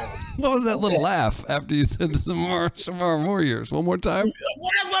 What was that little laugh after you said the Shamar Moore years? One more time? Well,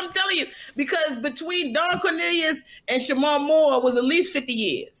 that's what I'm telling you. Because between Don Cornelius and Shamar Moore was at least 50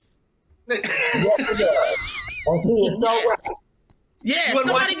 years. Yeah,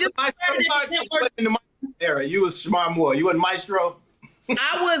 somebody just in the era. You was Shamar Moore. You wasn't Maestro.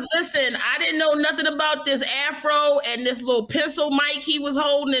 I didn't know nothing about this afro and this little pencil mic he was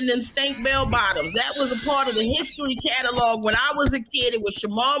holding and them stank bell bottoms. That was a part of the history catalog when I was a kid. It was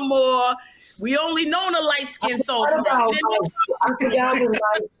Shamar Moore. We only known a light-skinned soul train. I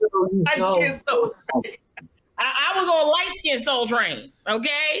was on light-skinned Soul Train,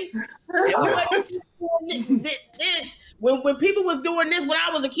 okay? This when people was doing this when I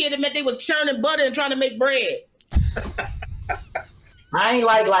was a kid, it meant they was churning butter and trying to make bread. I ain't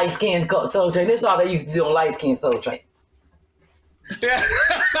like light-skinned Soul Train. This is all they used to do on light-skinned Soul Train.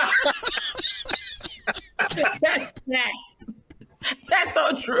 That's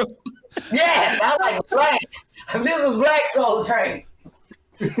so true. Yes, I like black. This was Black Soul Train.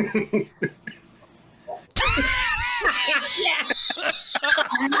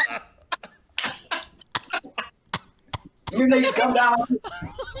 You need to come down.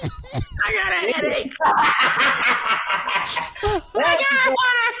 I got a headache. I got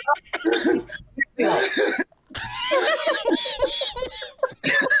water.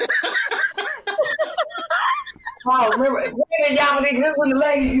 Oh, remember, this when the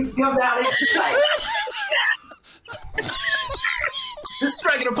ladies used to come down and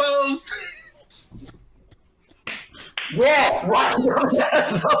striking a pose. Yeah, right.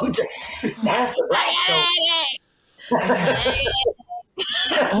 That's the Black Soul.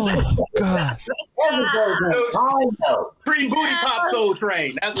 Oh God! I know. Pre-booty pop Soul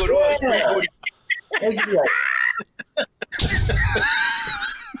Train. That's what it was.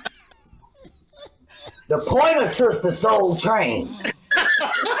 The Pointer Sister Soul Train.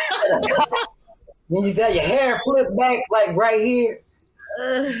 Then you say your hair flip back like right here.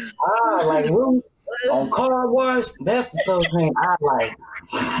 Like Ruth on Car Wash. That's the Soul Train I like.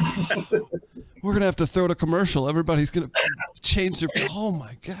 We're gonna have to throw it a commercial. Everybody's gonna change their. Oh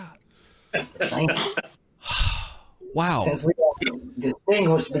my God! Wow. Since we don't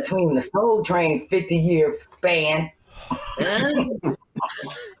distinguish between the Soul Train 50-year span.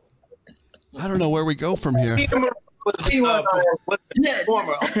 I don't know where we go from here.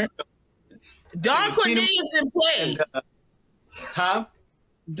 Don Cornelius didn't play. Huh?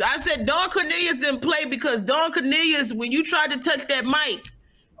 I said Don Cornelius didn't play because Don Cornelius, when you tried to touch that mic,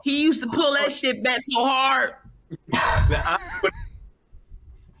 he used to pull that shit back so hard.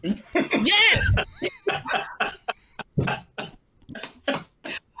 Yes.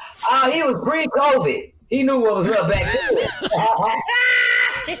 He was pre-COVID. He knew what was up back then.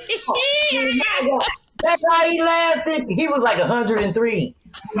 That's how he lasted. He was like 103.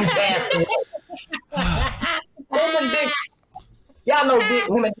 You bastard. Y'all know Dick,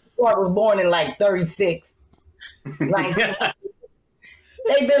 him and Dick Clark was born in like 36. Like,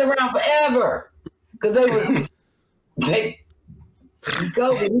 they've been around forever. Because they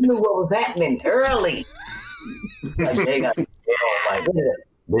COVID, he knew what was happening early. Like, they got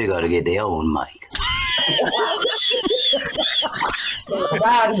to get their own mic.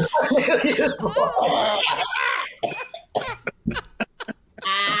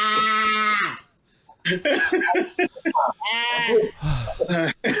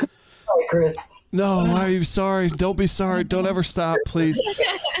 Chris. No, why are you sorry? Don't be sorry. Don't ever stop, please.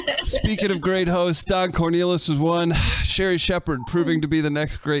 Speaking of great hosts, Don Cornelius was one. Sherri Shepherd proving to be the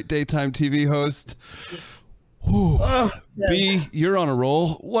next great daytime TV host. B, you're on a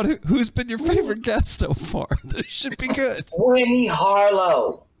roll. Who's been your favorite guest so far? This should be good. Winnie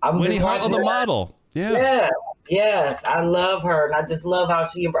Harlow. Winnie Harlow, the model. Yeah. Yes, I love her, and I just love how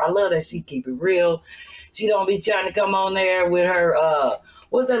I love that she keep it real. She don't be trying to come on there with her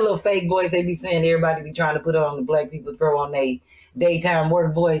what's that little fake voice they be saying everybody be trying to put on the black people throw on they daytime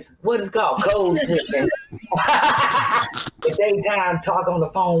work voice. What is it called? Code switching. The daytime talk on the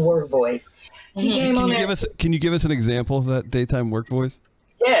phone work voice. She came on there. Can you give us an example of that daytime work voice?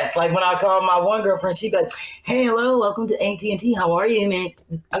 Yes, like when I called my one girlfriend, she'd be like, "Hey, hello, welcome to AT&T. How are you, man?"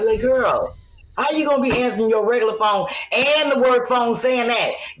 I'm like, "Girl, how you gonna be answering your regular phone and the work phone saying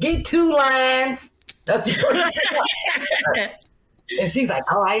that? Get 2 lines." That's the first thing. And she's like,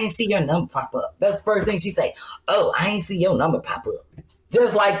 "Oh, I didn't see your number pop up." That's the first thing she say. "Oh, I didn't see your number pop up."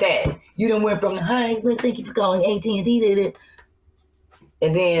 Just like that. You done went from, "Hi, thank you for calling AT&T, did it?"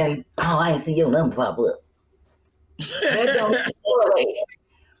 And then, "Oh, I didn't see your number pop up." That don't correlate.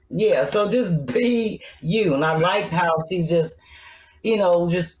 Yeah, so just be you. And I like how she's just,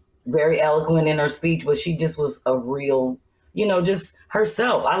 just very eloquent in her speech, but she just was a real, just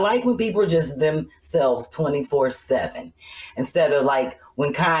herself. I like when people are just themselves 24/7 instead of like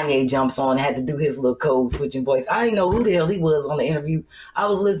when Kanye jumps on and had to do his little code switching voice. I didn't know who the hell he was on the interview. I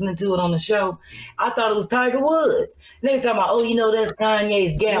was listening to it on the show. I thought it was Tiger Woods. And they were talking about, that's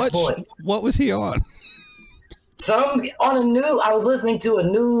Kanye's Gap voice. What was he on? I was listening to a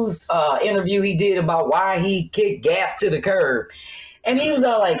news interview he did about why he kicked Gap to the curb. And he was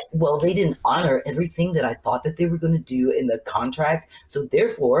all like, "Well, they didn't honor everything that I thought that they were going to do in the contract. So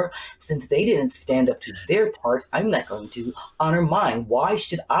therefore, since they didn't stand up to their part, I'm not going to honor mine. Why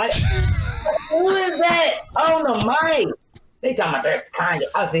should I?" Who is that on the mic? They talking about that's Kanye.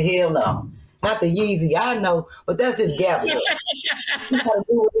 I said, hell no. Not the Yeezy, I know, but that's his Gap. You gotta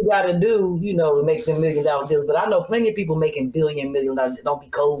do what you gotta do, to make them $1 million deals. But I know plenty of people making $1 million that don't be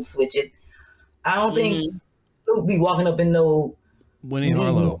code switching. I don't think Snoop be walking up in no Winnie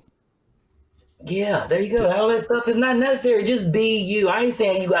Harlow. Yeah, there you go. All that stuff is not necessary. Just be you. I ain't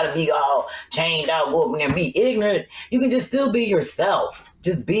saying you gotta be all chained out, go up in there and be ignorant. You can just still be yourself.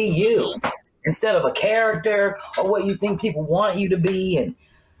 Just be you instead of a character or what you think people want you to be. And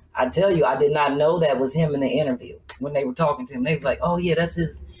I tell you, I did not know that was him in the interview when they were talking to him. They was like, "Oh yeah, that's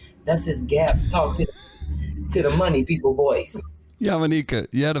his Gap talk to the money people voice." Yamanika,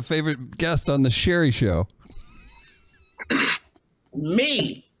 you had a favorite guest on the Sherri Show.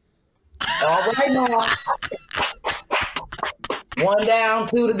 Me. All right, now. 1 down,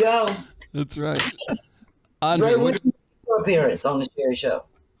 2 to go. That's right. Andre, what's your appearance on the Sherri Show?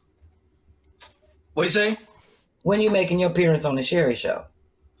 What you say? When you making your appearance on the Sherri Show?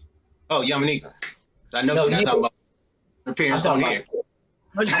 Oh, Yamanika. I know she's not talking about appearance on here.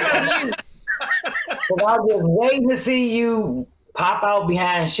 So I'm just waiting to see you pop out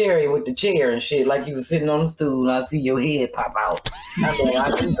behind Sherry with the chair and shit, like you was sitting on the stool, and I see your head pop out. I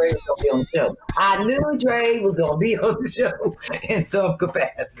knew Dre was gonna be on the show. I knew Dre was gonna be on the show in some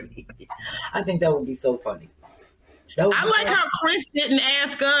capacity. I think that would be so funny. I like how Chris didn't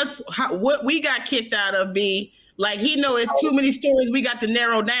ask us what we got kicked out of. B, like he know it's too many stories we got to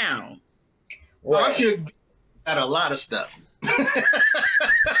narrow down. Well, I should out a lot of stuff. I've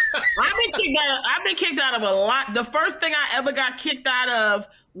been kicked out of a lot. The first thing I ever got kicked out of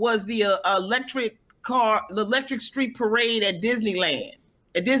was the electric street parade at Disneyland,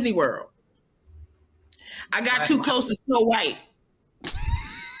 at Disney World. I got too close to Snow White.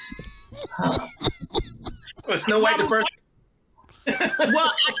 Was Snow White the first?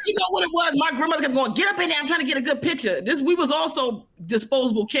 Well, you know what it was? My grandmother kept going, get up in there. I'm trying to get a good picture. We was also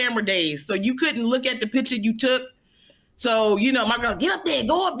disposable camera days, so you couldn't look at the picture you took. So, you know, my girl, get up there,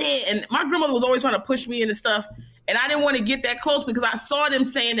 go up there. And my grandmother was always trying to push me into stuff. And I didn't want to get that close because I saw them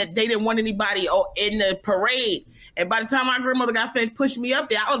saying that they didn't want anybody in the parade. And by the time my grandmother got finished pushing me up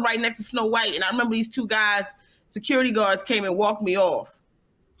there, I was right next to Snow White. And I remember these two guys, security guards, came and walked me off.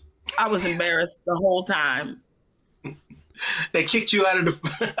 I was embarrassed the whole time. They kicked you out of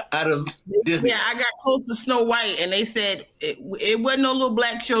Disney. Yeah, I got close to Snow White, and they said it wasn't no little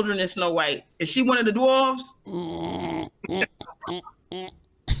black children in Snow White. Is she one of the dwarves?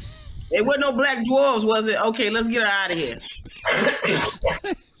 It wasn't no black dwarves, was it? Okay, let's get her out of here.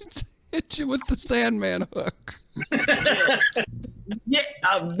 Hit you with the Sandman hook. Yeah,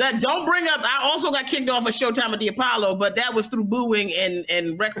 don't bring up. I also got kicked off of Showtime at the Apollo, but that was through booing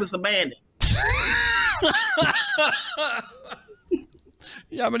and reckless abandon.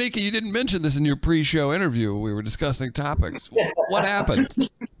 Yamanika, you didn't mention this in your pre-show interview. We were discussing topics. What happened?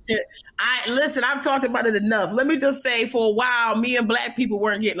 Listen, I've talked about it enough. Let me just say, for a while, me and black people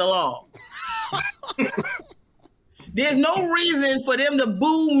weren't getting along. There's no reason for them to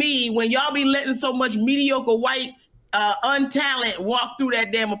boo me when y'all be letting so much mediocre white untalent walk through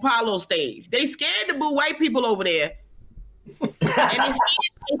that damn Apollo stage. They scared to boo white people over there. And they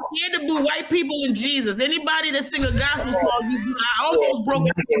scared to boo white people and Jesus. Anybody that sing a gospel song, I almost broke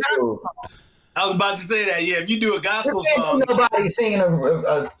into the gospel song. I was about to say that. Yeah, if you do a gospel song, nobody singing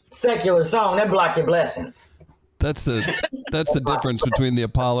a secular song, that block your blessings. That's the difference between the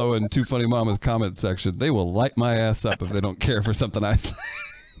Apollo and Two Funny Mamas comment section. They will light my ass up if they don't care for something I say.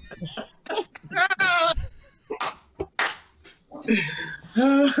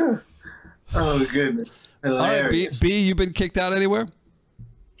 Oh goodness! Hilarious. All right, B, you've been kicked out anywhere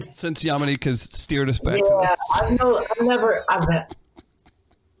since Yamanika's steered us back to this? I know.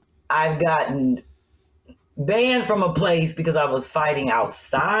 I've gotten banned from a place because I was fighting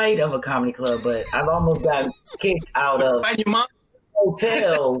outside of a comedy club, but I've almost gotten kicked out of a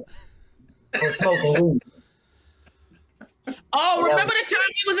hotel for smoking weed. Oh, remember the time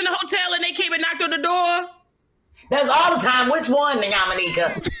he was in the hotel and they came and knocked on the door? That's all the time. Which one,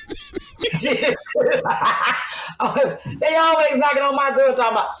 Yamanika? They always knocking on my door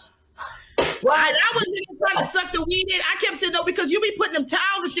talking about. Well, I wasn't even trying to suck the weed in. I kept saying no because you be putting them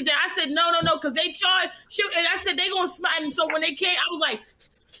towels and shit down. I said no, because they charge. And I said they gonna smile. And so when they came, I was like,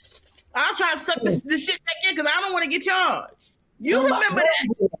 I was trying to suck the shit back in because I don't want to get charged. You remember that?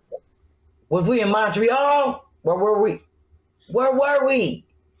 Was we in Montreal? Where were we?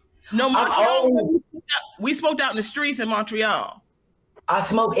 No, Montreal. We smoked out in the streets in Montreal. I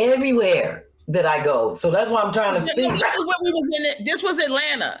smoke everywhere that I go, so that's why I'm trying to figure. This was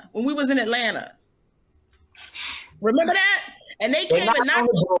Atlanta when we was in Atlanta. Remember that? And they came and knocked.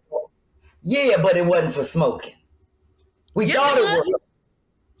 Yeah, but it wasn't for smoking. We thought it was.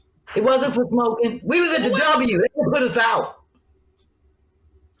 It wasn't for smoking. We was at the W. They put us out.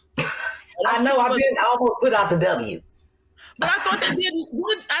 I know. I almost put out the W. But I thought they didn't.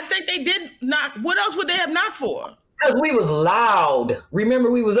 I think they did knock. What else would they have knocked for? Because we was loud.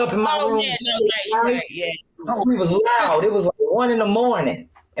 Remember, we was up in my room. Yeah, no, right, yeah. We was loud. It was like 1 a.m,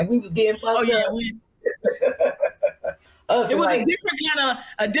 and we was getting fucked up. It was a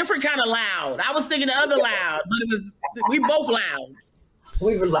different kind of loud. I was thinking the other loud, but we both loud.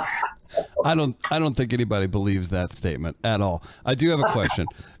 We were loud. I don't think anybody believes that statement at all. I do have a question.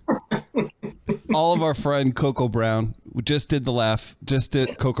 All of our friend Coco Brown just did the Laugh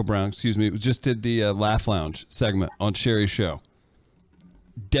Lounge segment on Sherry's show.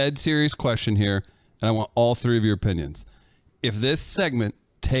 Dead serious question here, and I want all three of your opinions. If this segment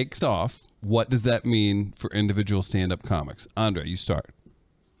takes off, what does that mean for individual stand-up comics? Andre, you start.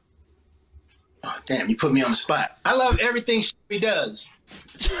 Oh, damn, you put me on the spot. I love everything Sherry does.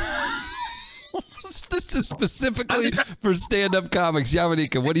 This is specifically for stand-up comics.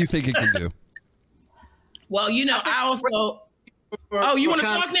 Yamanika, what do you think it can do? Well, I Oh, you want to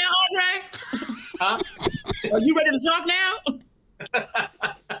talk now, Andre? Huh? Are you ready to talk now?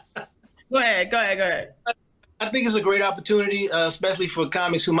 Go ahead. I think it's a great opportunity, especially for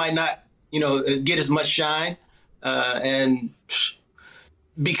comics who might not, get as much shine. And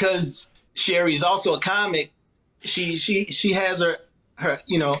because Sherry is also a comic, she has her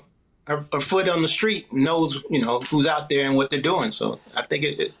foot on the street, knows, who's out there and what they're doing. So I think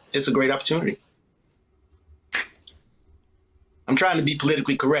it's a great opportunity. I'm trying to be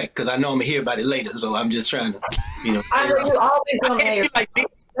politically correct because I know I'm gonna hear about it later. So I'm just trying to, I know you always gonna hear.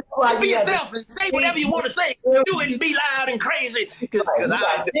 Be yourself and say whatever you want to say. Do it and be loud and crazy. Because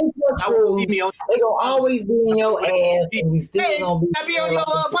I think you're true. They gonna always be in your ass, and you still gonna be. I be on your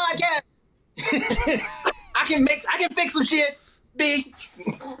podcast. I can fix some shit. B,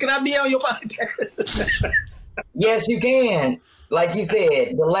 can I be on your podcast? Yes, you can. Like you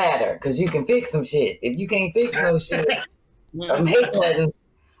said, the latter, because you can fix some shit. If you can't fix no shit,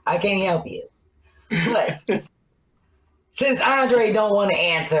 I can't help you. But since Andre don't want to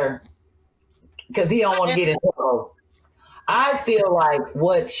answer because he don't want to get in trouble, I feel like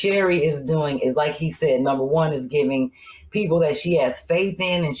what Sherry is doing is, like he said, number one is giving people that she has faith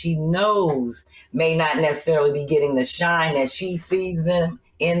in and she knows may not necessarily be getting the shine that she sees them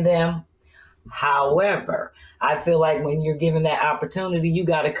in them. However, I feel like when you're given that opportunity, you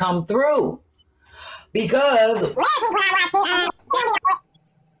got to come through. Because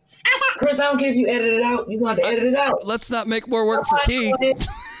Chris, I don't care if you edit it out. You're going to have to edit it out. Let's not make more work for Key.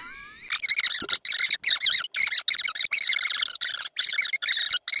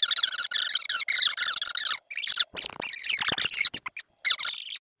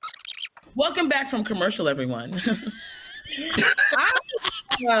 Welcome back from commercial, everyone.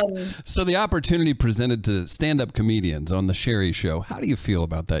 So the opportunity presented to stand-up comedians on the Sherry Show. How do you feel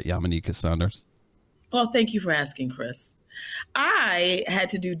about that, Yamaneika Saunders? Well, thank you for asking, Chris. I had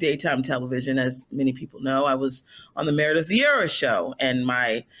to do daytime television, as many people know. I was on the Meredith Vieira show, and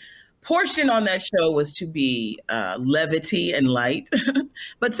my portion on that show was to be levity and light.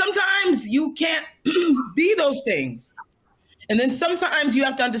 But sometimes you can't be those things. And then sometimes you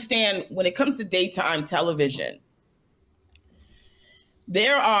have to understand when it comes to daytime television,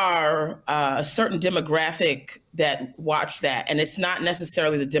 there are a certain demographic that watch that, and it's not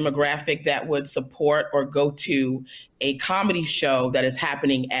necessarily the demographic that would support or go to a comedy show that is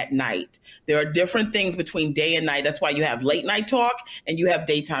happening at night. There are different things between day and night. That's why you have late night talk and you have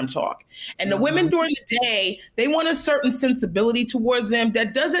daytime talk. And the women during the day, they want a certain sensibility towards them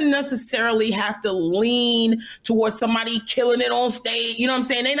that doesn't necessarily have to lean towards somebody killing it on stage. You know what I'm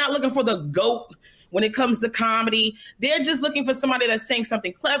saying? They're not looking for the GOAT when it comes to comedy. They're just looking for somebody that's saying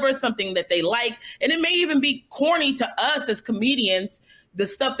something clever, something that they like. And it may even be corny to us as comedians, the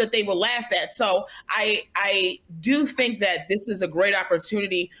stuff that they will laugh at. So I do think that this is a great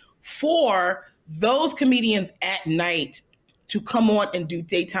opportunity for those comedians at night to come on and do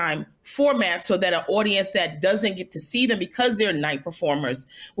daytime formats so that an audience that doesn't get to see them because they're night performers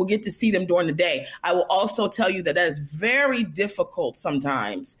will get to see them during the day. I will also tell you that is very difficult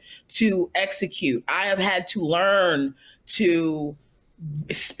sometimes to execute. I have had to learn to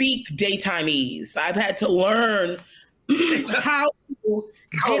speak daytime-ese. I've had to learn how to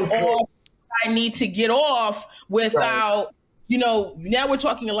get off what I need to get off without... now we're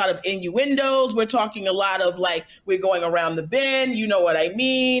talking a lot of innuendos. We're talking a lot of we're going around the bend. You know what I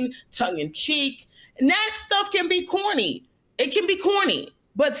mean? Tongue in cheek. And that stuff can be corny. It can be corny.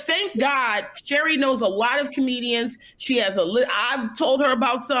 But thank God, Sherry knows a lot of comedians. She has I've told her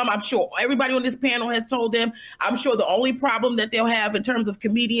about some. I'm sure everybody on this panel has told them. I'm sure the only problem that they'll have in terms of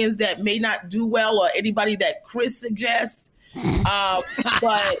comedians that may not do well or anybody that Chris suggests.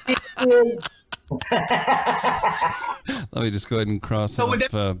 But let me just go ahead and cross off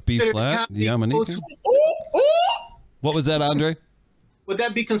B flat. Yamaneika. What was that, Andre? Would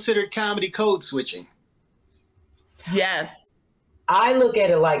that be considered comedy code switching? Yes. I look at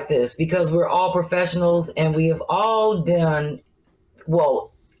it like this because we're all professionals and we have all done,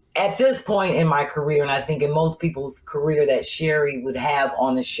 well, at this point in my career, and I think in most people's career that Sherry would have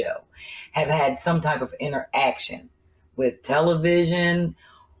on the show, have had some type of interaction with television,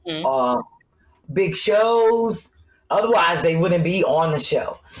 big shows. Otherwise, they wouldn't be on the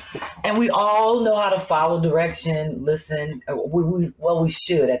show. And we all know how to follow direction, listen. We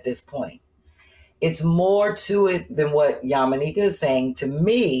should at this point. It's more to it than what Yamaneika is saying. To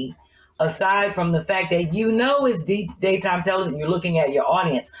me, aside from the fact that it's daytime television, you're looking at your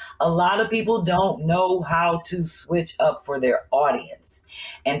audience. A lot of people don't know how to switch up for their audience.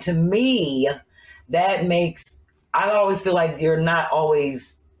 And to me, I always feel like you're not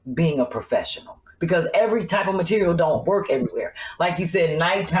always being a professional. because every type of material don't work everywhere. Like you said,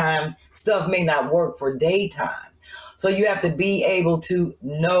 nighttime stuff may not work for daytime. So you have to be able to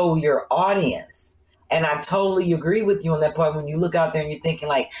know your audience. And I totally agree with you on that part. When you look out there and you're thinking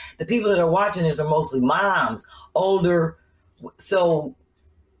like the people that are watching this are mostly moms, older. So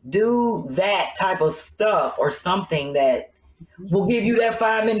do that type of stuff or something that will give you that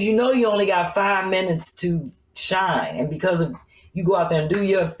 5 minutes. You know, you only got 5 minutes to shine. And because of you go out there and do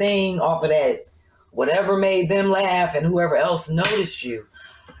your thing off of that, whatever made them laugh and whoever else noticed you.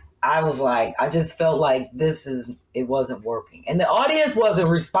 I was like, I just felt like it wasn't working. And the audience wasn't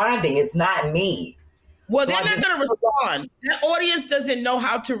responding. It's not me. Well, so they're not going to respond. That audience doesn't know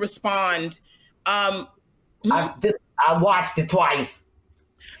how to respond. I watched it twice.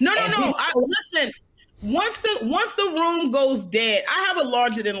 No. Listen, once the room goes dead, I have a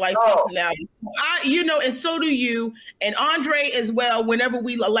larger than life personality. And so do you, and Andre as well. Whenever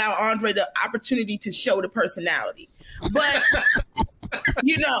we allow Andre the opportunity to show the personality, but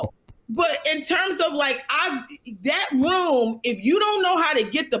but in terms of like that room, if you don't know how to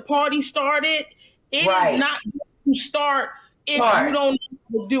get the party started, it is not going to start if you don't know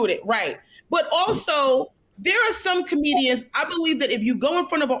how to do it right. But also, there are some comedians, I believe that if you go in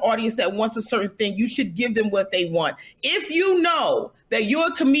front of an audience that wants a certain thing, you should give them what they want. If you know that you're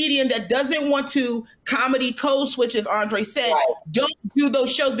a comedian that doesn't want to comedy code switch, as Andre said, don't do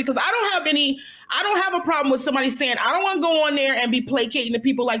those shows, because I don't have a problem with somebody saying, I don't want to go on there and be placating to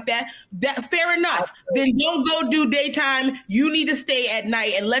people like that. Fair enough. Then don't go do daytime. You need to stay at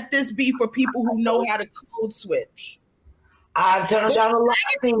night, and let this be for people who know how to code switch. I've turned down a lot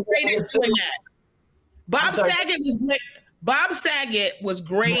of things. Bob Saget was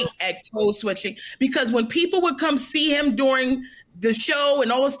great at code switching, because when people would come see him during the show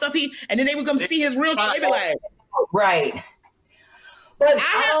and all the stuff and then they would come see his real show, they'd be like, right. But I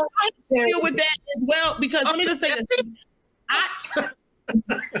have to deal with that as well, because let me just say this. I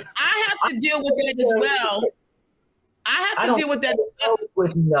have to deal with that as well. I have to deal with that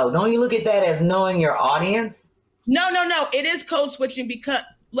as well. Don't you look at that as knowing your audience? No. It is code switching because,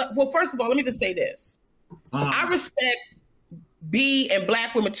 well, first of all, let me just say this. I respect B and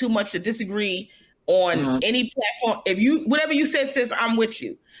Black women too much to disagree on any platform. If whatever you said, sis, I'm with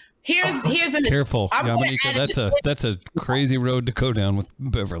you. Here's an careful, Yamaneika. That's a crazy road to go down with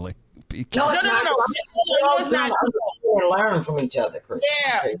Beverly. No, it's not. Learn from each other, Chris.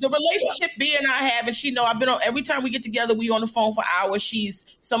 Yeah, the relationship B and I have, and she know I've been on. Every time we get together, we on the phone for hours. She's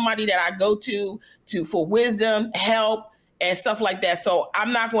somebody that I go to for wisdom, help, and stuff like that. So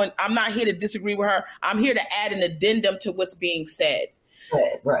I'm not here to disagree with her. I'm here to add an addendum to what's being said.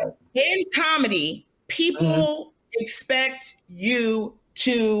 Right. In comedy, people expect you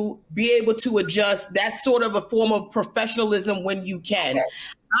to be able to adjust. That's sort of a form of professionalism when you can. Okay.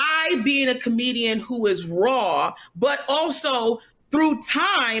 I, being a comedian who is raw, but also through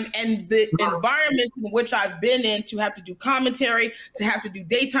time and the environment in which I've been in, to have to do commentary, to have to do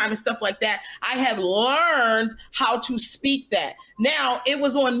daytime and stuff like that, I have learned how to speak that. Now, it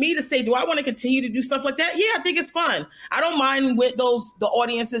was on me to say, do I want to continue to do stuff like that? Yeah, I think it's fun. I don't mind with the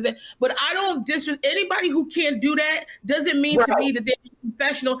audiences, but I don't anybody who can't do that doesn't mean to me that they're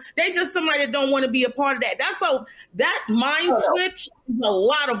professional. They just somebody that don't want to be a part of that. That mind switch is a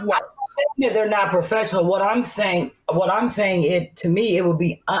lot of work. They're not professional. What I'm saying, to me, it would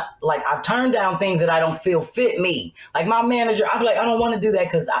be like I've turned down things that I don't feel fit me. Like my manager, I'm like, I don't want to do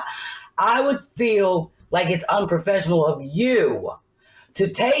that because I would feel like it's unprofessional of you to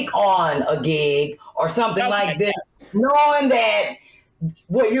take on a gig or something like this, knowing that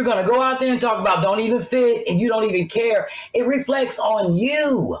what you're going to go out there and talk about don't even fit and you don't even care. It reflects on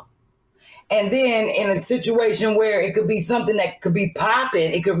you. And then in a situation where it could be something that could be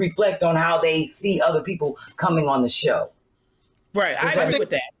popping, it could reflect on how they see other people coming on the show. Right. I agree with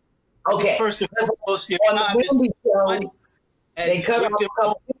that. Okay. First and foremost, your job is they cut off a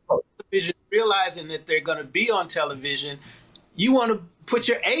couple people. Television, realizing that they're going to be on television, you want to put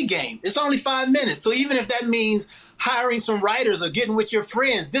your A game. It's only 5 minutes. So even if that means hiring some writers or getting with your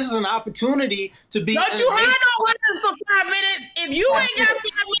friends, this is an opportunity to be. Don't you hire no writers for 5 minutes. If you ain't got 5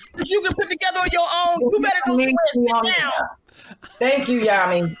 minutes you can put together on your own, you better go sit down. Thank you,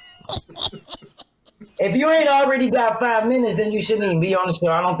 Yami. If you ain't already got 5 minutes, then you shouldn't even be on the show.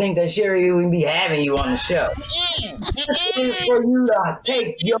 I don't think that Sherry would be having you on the show. It's for you to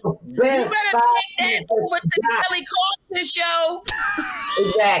take your best. You better take that with the Kelly Clarkson show.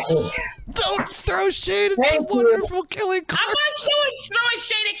 Exactly. Don't throw shade at the wonderful Kelly Clarkson. I'm not throwing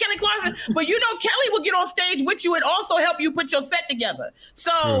shade at Kelly Clarkson, but you know Kelly will get on stage with you and also help you put your set together.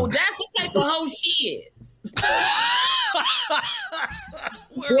 So that's the type of hoe she is.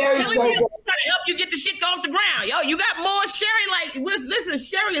 Sherry Kelly trying to help you get the shit off the ground. Yo, you got more Sherry. Like, listen,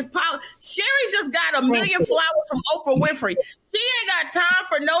 Sherry just got a million flowers from Oprah Winfrey. She ain't got time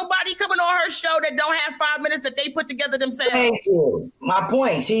for nobody coming on her show that don't have 5 minutes that they put together themselves. Thank you. My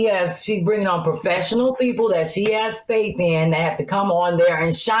point. She's bringing on professional people that she has faith in that have to come on there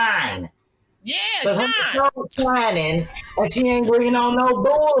and shine. Yeah, but shine. Her shining, and she ain't bringing on no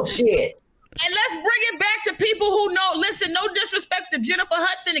bullshit. And let's bring it back to people who know. Listen, no disrespect to Jennifer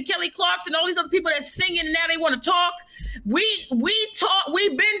Hudson and Kelly Clarkson and all these other people that's singing and now they want to talk.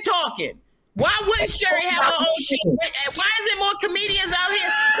 We've been talking. Why wouldn't Sherry have her own show? Why is there more comedians out here?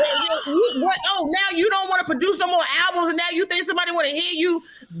 Now you don't want to produce no more albums, and now you think somebody want to hear you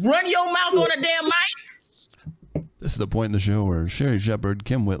run your mouth on a damn mic? This is the point in the show where Sherry Shepherd,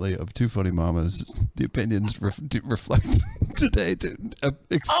 Kim Whitley of Two Funny Mamas, the opinions reflect today,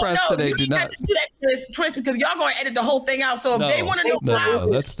 expressed today, do not. Do that, Chris, because y'all going to edit the whole thing out. So if they want to know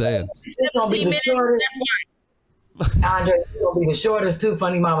no, that's staying. 17 minutes, that's why. Andre, it's going to be the shortest Two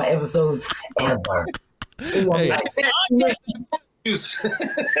Funny Mama episodes ever. Andre over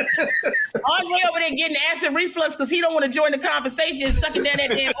there getting acid reflux because he don't want to join the conversation and sucking down that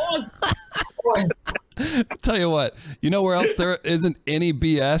damn oil. Tell you what, you know where else there isn't any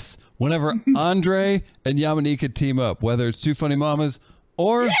BS? Whenever Andre and Yamanika team up, whether it's Two Funny Mamas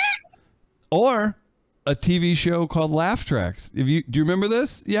or a TV show called Laugh Tracks. Do you remember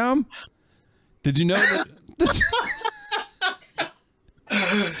this, Yam? Did you know that?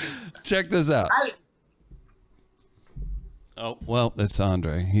 Check this out. Oh, well, it's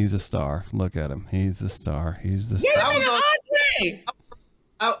Andre. He's a star. Look at him. He's a star. He's the star. Andre!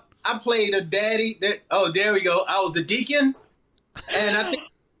 I played a daddy. There we go. I was the deacon. And I think...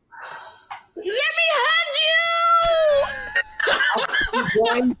 Let me hug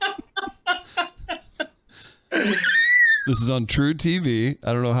you! This is on True TV.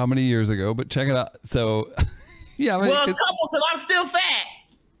 I don't know how many years ago, but check it out. So, yeah. A couple, because I'm still fat.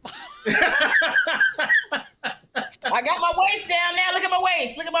 I got my waist down now. Look at my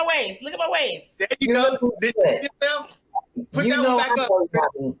waist. Look at my waist. Look at my waist. There you go. Put that one back up.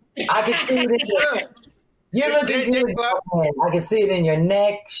 I can see it in your... You're looking good, man. I can see it in your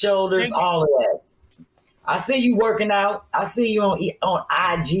neck, shoulders, all of that. I see you working out. I see you on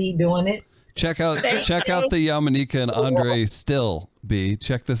IG doing it. Check out the Yamanika and Andre still, B.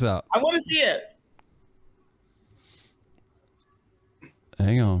 Check this out. I want to see it.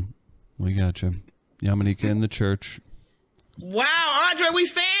 Hang on. We got you. Yamanika in the church. Wow, Andre, we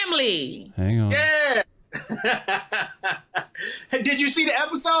family. Hang on. Yeah. Did you see the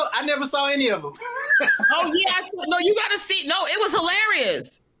episode? I never saw any of them. Oh yeah, no, you got to see. No, it was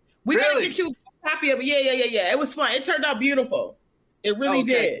hilarious. We got to get you a copy of it. Yeah. It was fun. It turned out beautiful. It really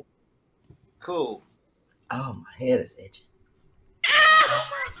did. Cool. Oh, my head is itching.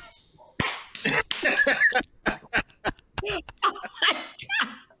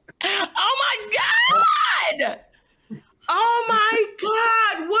 Oh my God! Oh my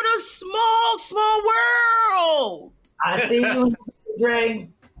God! What a small world! I see you, Dre.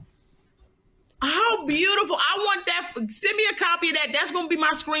 How beautiful! I want that. Send me a copy of that. That's gonna be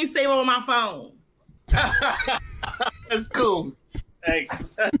my screensaver on my phone. That's cool. Thanks.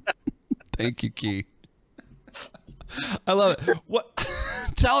 Thank you, Key. I love it. What?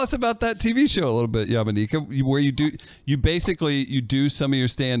 Tell us about that TV show a little bit, Yamanika, where you do some of your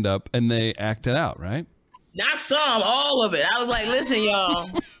stand up and they act it out, right? Not some, all of it. I was like, listen,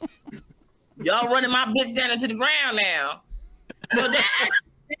 y'all running my bitch down into the ground now. So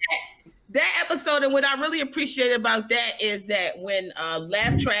that episode, and what I really appreciate about that is that when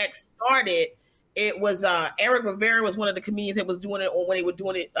Laugh Tracks started, it was Eric Rivera was one of the comedians that was doing it, or when they were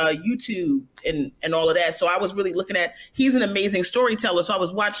doing it YouTube and all of that. So I was really looking at, he's an amazing storyteller. So I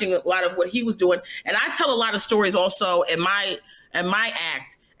was watching a lot of what he was doing. And I tell a lot of stories also in my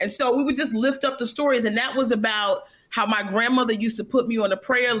act. And so we would just lift up the stories. And that was about how my grandmother used to put me on a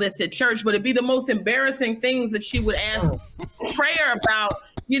prayer list at church, but it'd be the most embarrassing things that she would ask prayer about,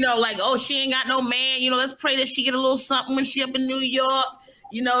 like, oh, she ain't got no man, let's pray that she get a little something when she up in New York.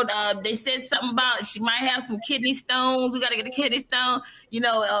 They said something about she might have some kidney stones. We got to get the kidney stone.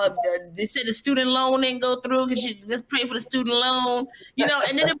 They said the student loan didn't go through because let's pray for the student loan.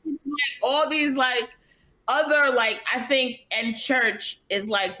 And then it was like all these other I think in church is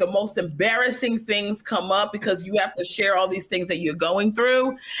the most embarrassing things come up because you have to share all these things that you're going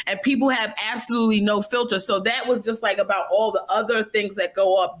through, and people have absolutely no filter. So that was just about all the other things that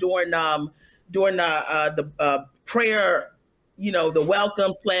go up during the prayer. The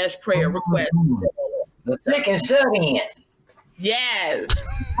welcome / prayer request. The sick and shut in. Yes.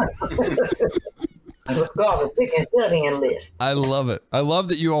 Let's go on the sick and shut-in list. I love it. I love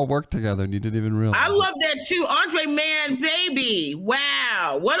that you all work together and you didn't even realize. I love that too. Andre Man Baby.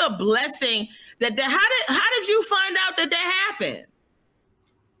 Wow. What a blessing. How did you find out that happened?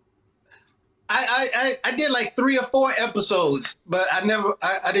 I did like 3 or 4 episodes, but I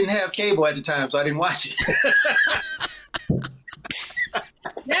didn't have cable at the time, so I didn't watch it.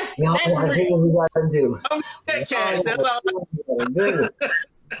 That's what we gotta do. Cash, that's all.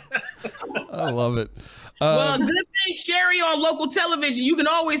 I love it. Well, good thing Sherry on local television. You can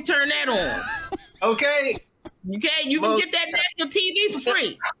always turn that on. Okay. You can get that national TV for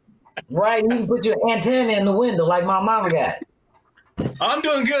free. Right, you can put your antenna in the window like my mama got. I'm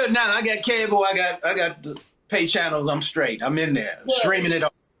doing good now. I got cable. I got the pay channels. I'm straight. I'm in there streaming it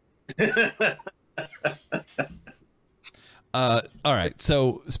all. All right.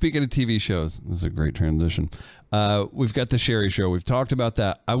 So speaking of TV shows, this is a great transition. We've got the Sherry Show. We've talked about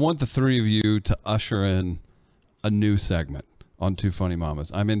that. I want the 3 of you to usher in a new segment on Two Funny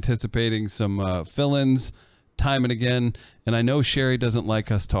Mamas. I'm anticipating some fill-ins time and again, and I know Sherry doesn't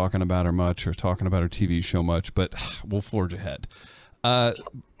like us talking about her much or talking about her TV show much, but we'll forge ahead.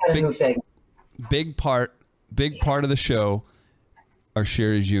 Big part of the show are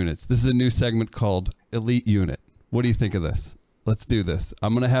Sherry's units. This is a new segment called Elite Unit. What do you think of this? Let's do this.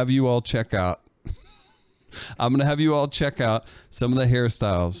 I'm going to have you all check out some of the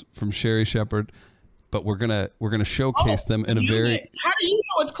hairstyles from Sherry Shepherd, but we're going to showcase them in a very... How do you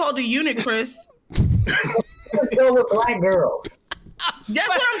know it's called a unit, Chris? Go with black girls. That's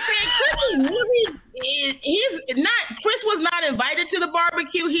what I'm saying. Chris was not invited to the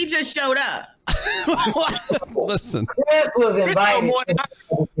barbecue. He just showed up. Listen. Chris was invited to the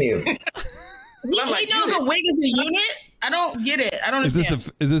barbecue. He knows a wig is a unit. I don't get it. I don't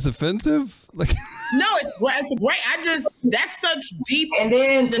understand. Is this offensive? Like, no, it's great. That's such deep. And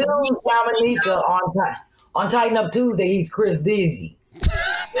then too, Yamanika on Tighten Up Tuesday, he's Chris Dizzy.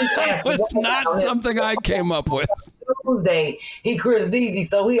 It's not something I came up with. Tuesday, he Chris Dizzy,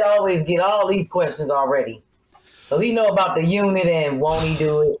 so he always get all these questions already. So he know about the unit and won't he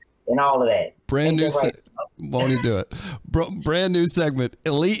do it and all of that. Brand new. Won't he do it? Brand new segment,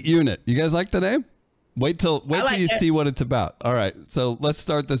 Elite Unit. You guys like the name? Wait till you see what it's about. All right, so let's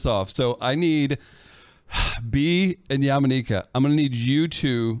start this off. So I need B and Yamanika. I'm going to need you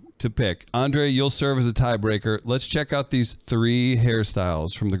two to pick. Andre, you'll serve as a tiebreaker. Let's check out these 3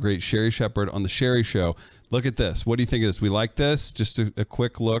 hairstyles from the great Sherry Shepherd on the Sherry Show. Look at this. What do you think of this? We like this? Just a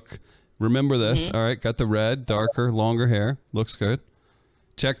quick look. Remember this. Mm-hmm. All right, got the red, darker, longer hair. Looks good.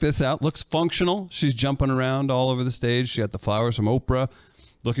 Check this out. Looks functional. She's jumping around all over the stage. She got the flowers from Oprah.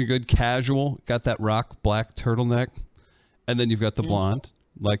 Looking good. Casual. Got that rock black turtleneck. And then you've got the blonde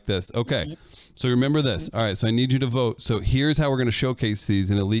like this. Okay. So remember this. All right. So I need you to vote. So here's how we're going to showcase these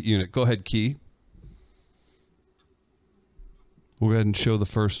in Elite Unit. Go ahead, Key. We'll go ahead and show the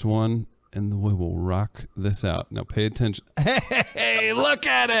first one. And we will rock this out. Now pay attention. Hey, look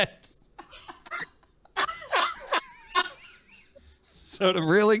at it. So to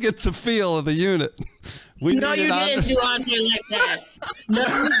really get the feel of the unit, you didn't do Andre like that. No,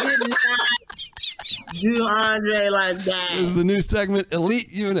 you did not do Andre like that. This is the new segment,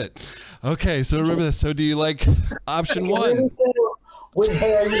 Elite Unit. Okay, so remember this. So do you like option 1? Which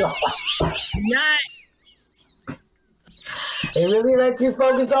hair you like? Not. It really lets you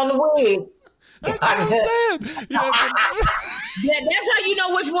focus on the wig. That's what I'm saying. That's how you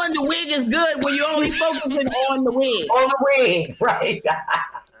know which one the wig is good, when you're only focusing on the wig. On the wig, right.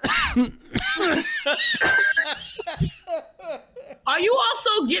 Are you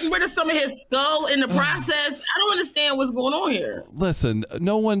also getting rid of some of his skull in the process? I don't understand what's going on here. Listen,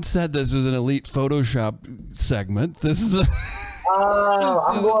 no one said this was an Elite Photoshop segment. This is a...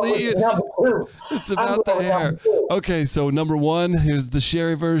 I'm going with number 2. It's about the hair. Okay, so number 1, here's the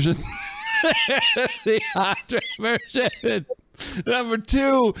Sherry version. The Andre version. Number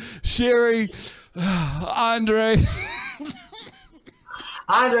 2, Sherry, Andre.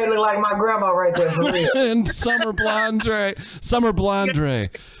 Andre look like my grandma right there for real. And Summer Blondre.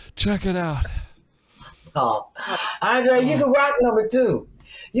 Check it out. Oh, Andre, you can rock number 2.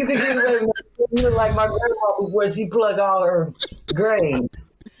 You can get away with you look like my grandma before she plugged all her grains.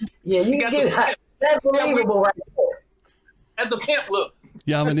 Yeah, you can get that's believable right there. That's a pimp look.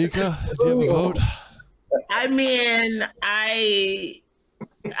 Yamanika, do you have a vote? I mean, I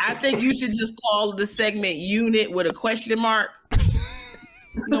think you should just call the segment Unit with a question mark.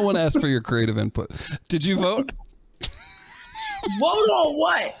 No one asked for your creative input. Did you vote? Vote on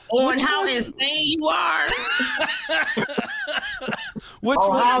what? On how insane you are? Which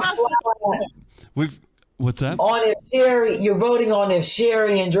one? What's that? On if Sherry, you're voting on if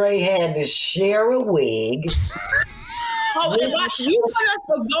Sherry and Dre had to share a wig. Oh, you want us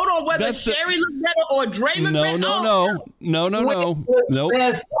to vote on whether Sherry looked better or Dre looked better? No.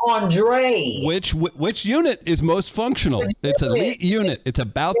 Best on Dre. Which unit is most functional? It's elite unit. It's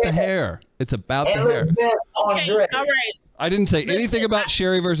about the hair. It's about the hair. Best on Dre. All right. I didn't say anything about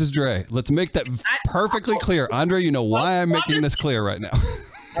Sherry versus Dre. Let's make that perfectly clear. Andre, you know why I'm making this clear right now.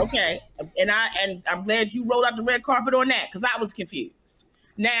 Okay. And I'm glad you rolled out the red carpet on that because I was confused.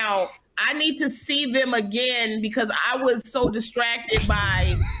 Now, I need to see them again because I was so distracted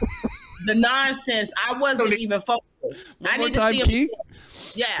by the nonsense. I wasn't even focused. One more time, Key.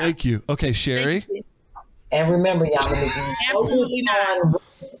 Yeah. Thank you. Okay, Sherry. And remember, y'all, absolutely not.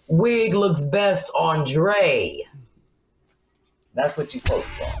 Wig looks best on Dre. That's what you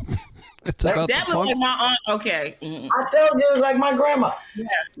focus on. It's about that was like my aunt. Okay. I told you it was like my grandma.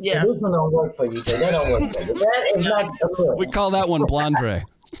 Yeah. This one don't work for you. That don't work for you. That is not a good. We call that one Blonde Dre.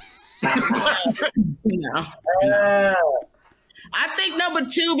 No. I think number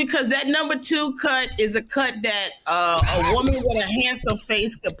 2 because that number 2 cut is a cut that a woman with a handsome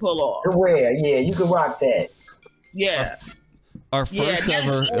face could pull off. Where? Yeah, you can rock that. Yeah. Our first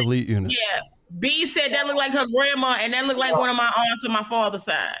ever elite unit. Yeah. B said that looked like her grandma, and that looked like one of my aunts on my father's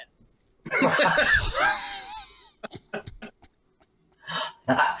side.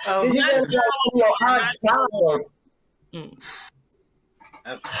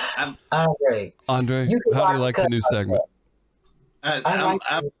 Andre, how do you like the new segment? I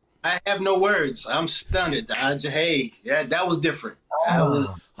have no words. I'm stunned. That was different.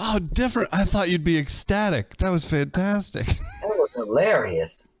 Different. I thought you'd be ecstatic. That was fantastic. That was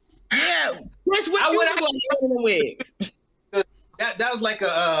hilarious. Yeah, which wigs? That was like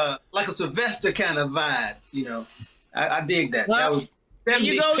a Sylvester kind of vibe, you know. I dig that. That was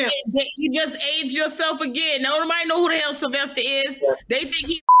you just aged yourself again. Now nobody know who the hell Sylvester is. They think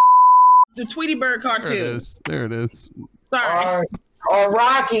he's the Tweety Bird cartoon. There it is. Sorry. Or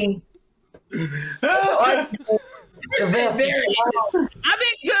Rocky. There it is. I've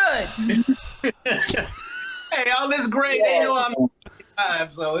been good. Hey, all this great. They know I'm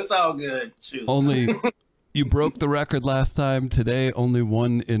 5, so it's all good. Shoot. Only you broke the record last time. Today, only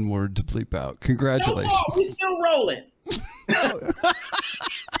one N-word to bleep out. Congratulations. We're still rolling.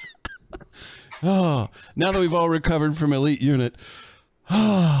 Oh, now that we've all recovered from elite unit,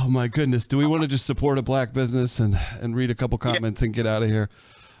 oh my goodness, do we want to just support a black business and read a couple comments and get out of here?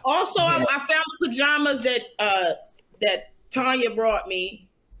 Also, I found the pajamas that Tanya brought me.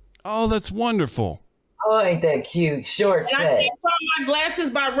 Oh, that's wonderful. Oh, ain't that cute? Short set. And I can't find my glasses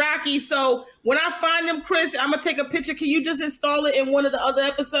by Rocky, so when I find them, Chris, I'm gonna take a picture. Can you just install it in one of the other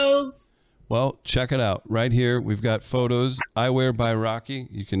episodes? Well, check it out. Right here, we've got photos. Eyewear by Rocky.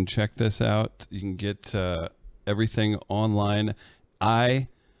 You can check this out. You can get everything online. IWEAR.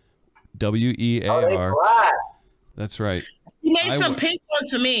 That's right. He made some pink ones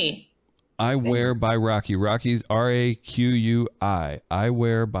for me. Eyewear by Rocky. Rocky's RAQUI.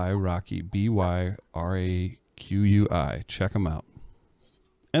 Eyewear by Rocky. BYRAQUI. Check them out.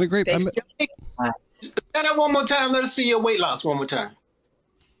 And a great. Say that one more time. Let us see your weight loss one more time.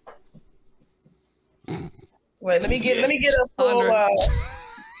 Wait, let me get a full. What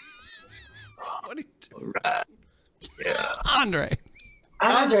are you doing? Right. Yeah.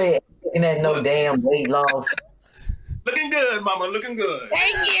 Andre ain't looking at no damn weight loss. Looking good, Mama. Looking good.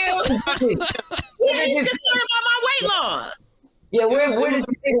 Thank you. Yeah, he's concerned about my weight loss. Yeah, where did you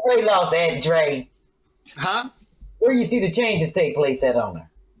see the weight loss at, Dre? Huh? Where you see the changes take place at on her?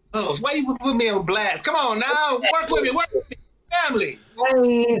 Oh, why you put me on blast? Come on now, work with me. Family. I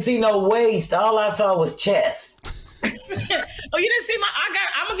didn't see no waist. All I saw was chest. Oh, you didn't see my?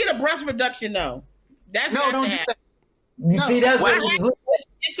 I'm gonna get a breast reduction though. That's no, don't do that. You see, that's what he was looking at.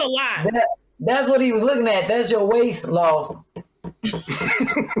 It's a lot. That's what he was looking at. That's your waist loss.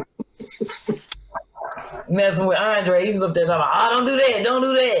 Messing with Andre, he was up there talking about, don't do that, don't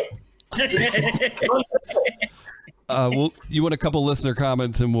do that. You want a couple listener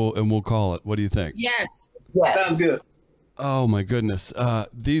comments and we'll call it. What do you think? Yes. Sounds good. Oh my goodness.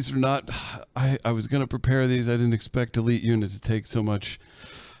 These are not. I was gonna prepare these. I didn't expect Elite Unit to take so much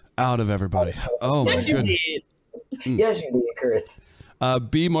out of everybody. Oh my goodness. Yes, you did, Chris.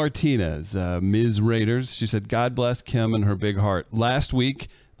 B. Martinez, Ms. Raiders. She said, "God bless Kim and her big heart." Last week,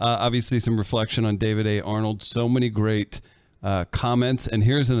 obviously, some reflection on David A. Arnold. So many great comments. And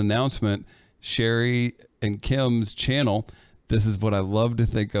here's an announcement: Sherry and Kim's channel. This is what I love to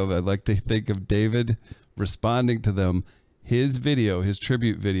think of. I like to think of David responding to them. His video, his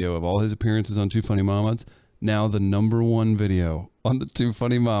tribute video of all his appearances on Two Funny Mamas, now the #1 video on the Two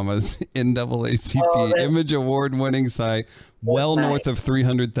Funny Mamas NAACP Image Award winning site, north of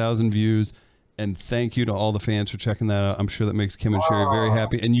 300,000 views. And thank you to all the fans for checking that out. I'm sure that makes Kim and Sherry very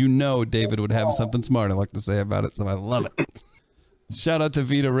happy. And David would have something smart I'd like to say about it, so I love it. Shout out to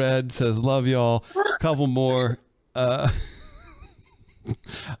Vita Red, says, love y'all. A couple more.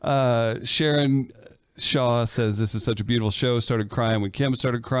 Sharon Shaw says, this is such a beautiful show. Started crying when Kim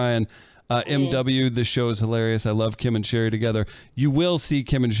started crying. MW, this show is hilarious. I love Kim and Sherry together. You will see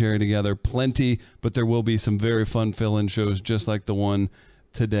Kim and Sherry together plenty, but there will be some very fun fill-in shows just like the one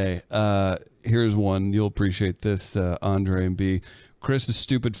today. Here's one. You'll appreciate this, Andre and B. Chris is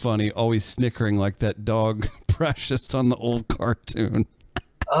stupid funny, always snickering like that dog Precious on the old cartoon.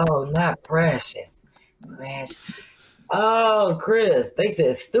 Oh, not Precious. Oh, Chris. They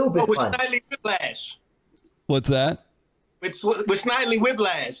said stupid with funny. Snidely Whiplash. What's that? With Snidely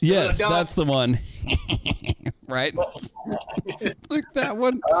Whiplash. Yes, that's the one. Right? Like that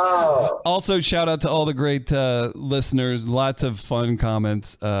one. Oh. Also, shout out to all the great listeners. Lots of fun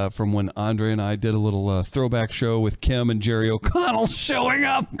comments from when Andre and I did a little throwback show with Kim and Jerry O'Connell showing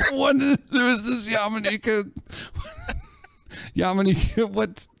up. When there was this Yamanika.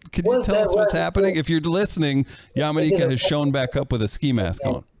 Yamanika, can you tell us what's happening? If you're listening, Yamanika has shown back up with a ski mask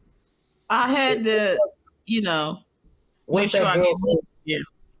on. I had to, What's that girl group? Yeah.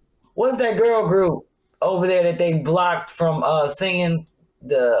 What's that girl group over there that they blocked from singing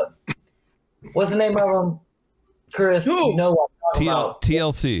the? What's the name of them? Chris, you know what I'm talking about?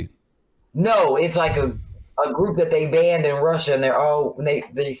 TLC. No, it's like a group that they banned in Russia, and they're all they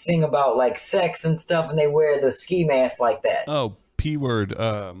sing about like sex and stuff, and they wear the ski mask like that. Oh, P word.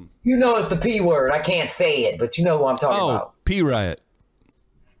 It's the P word. I can't say it, but you know what I'm talking about. P Riot.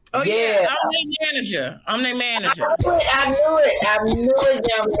 Oh yeah, I'm their manager. I knew it,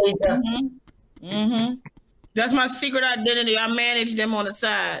 Mm-hmm. That's my secret identity. I manage them on the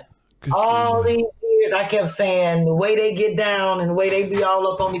side. All these years, I kept saying the way they get down and the way they be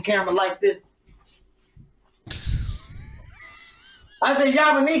all up on the camera like this. I said,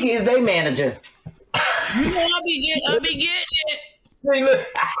 Yamanika is their manager. I'll be getting it.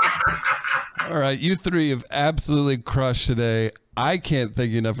 All right, you three have absolutely crushed today. I can't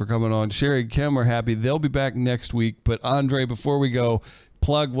thank you enough for coming on. Sherry and Kim are happy. They'll be back next week. But Andre, before we go,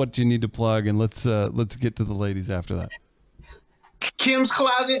 plug what you need to plug, and let's get to the ladies after that. Kim's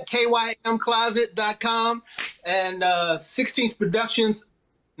Closet, KYMCloset.com, and 16th Productions,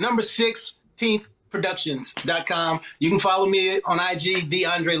 number 16th Productions.com. You can follow me on IG, the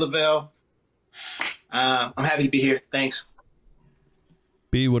Andre Lavelle. I'm happy to be here. Thanks.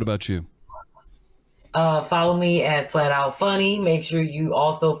 B, what about you? Follow me at Flat Out Funny. Make sure you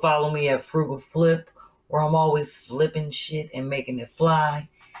also follow me at Frugal Flip, where I'm always flipping shit and making it fly.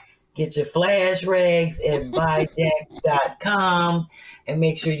 Get your flash rags at buyjack.com, and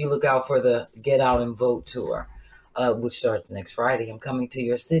make sure you look out for the Get Out and Vote tour, which starts next Friday. I'm coming to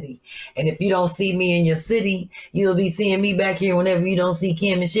your city. And if you don't see me in your city, you'll be seeing me back here whenever you don't see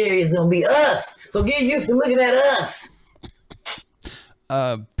Kim and Sherry. It's going to be us. So get used to looking at us.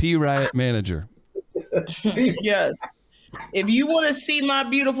 P Riot manager. Yes. If you want to see my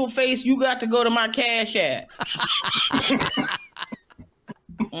beautiful face, you got to go to my Cash App.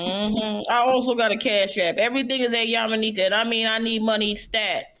 I also got a Cash App. Everything is at Yamanika, and I need money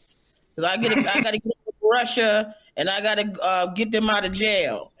stats because I got to get to Russia, and I got to get them out of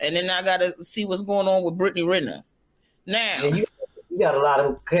jail, and then I got to see what's going on with Brittany Renner. Now. Yeah, you got a lot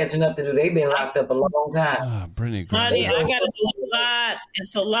of catching up to do. They've been locked up a long time. Brittany, honey, I got to do a lot.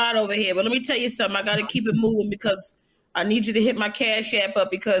 It's a lot over here. But let me tell you something. I got to keep it moving because I need you to hit my Cash App up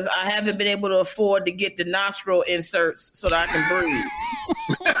because I haven't been able to afford to get the nostril inserts so that I can breathe.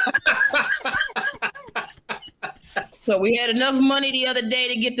 So we had enough money the other day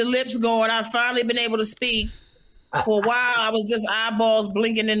to get the lips going. I've finally been able to speak. For a while, I was just eyeballs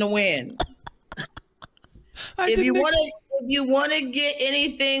blinking in the wind. If you want to get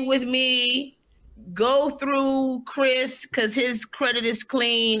anything with me, go through Chris because his credit is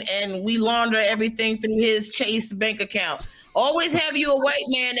clean and we launder everything through his Chase bank account. Always have you a white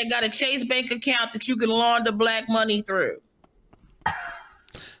man that got a Chase bank account that you can launder black money through.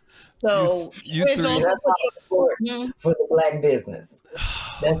 So Chris also for the black business.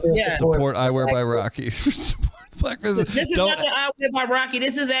 That's support Eyewear by Rocky. Support black business. This is not the Eyewear by Rocky.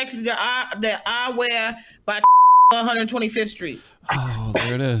 This is actually the Eyewear by 125th Street. Oh,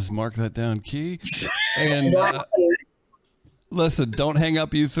 there it is. Mark that down, Key. And listen, don't hang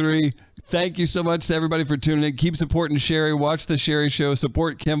up, you three. Thank you so much to everybody for tuning in. Keep supporting Sherry. Watch The Sherry Show.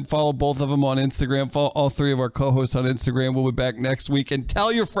 Support Kim. Follow both of them on Instagram. Follow all three of our co-hosts on Instagram. We'll be back next week. And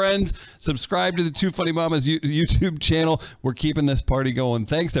tell your friends, subscribe to the Two Funny Mamas YouTube channel. We're keeping this party going.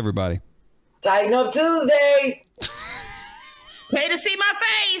 Thanks, everybody. Tighten up Tuesdays. Pay to see my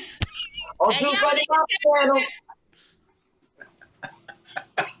face. On Two Funny Mamas channel.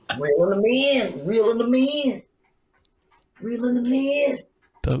 Reeling them in. Reeling them in. Reeling them in.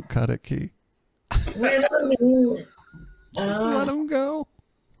 Don't cut it, Key. Reeling them in. Let them go.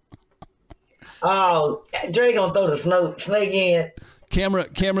 Oh, Dre gonna throw the snake in.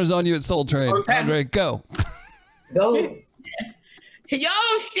 Camera's on you at Soul Train. Andre, go. Go. Yo,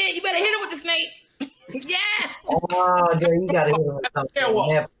 shit, you better hit him with the snake. Yeah. Oh, Dre, you gotta hit him with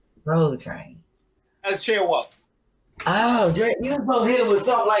something. Soul Train. Let's share what? Oh, Dre, you supposed to hit him with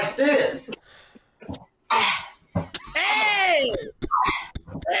something like this. Hey.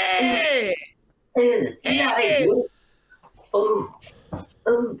 Hey. Hey. Ooh.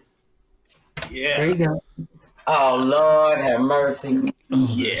 Ooh. Yeah. There you go. Oh, Lord have mercy. Oh,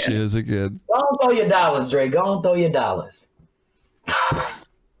 yeah. She is again. Go on, throw your dollars, Dre. Go on, throw your dollars.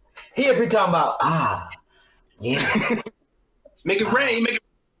 He be talking about, yeah. Make it rain. Make it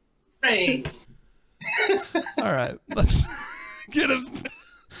rain. All right. Let's get a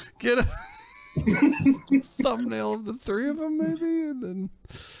thumbnail of the three of them, maybe, and then.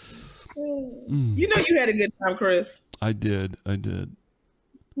 You know you had a good time, Chris. I did.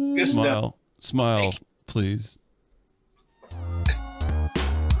 Good Smile, please.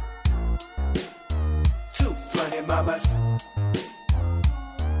 Two funny mamas.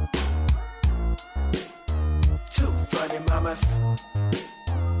 Two funny mamas.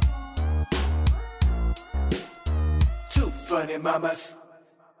 Two funny mamas.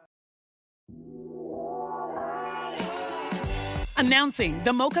 Announcing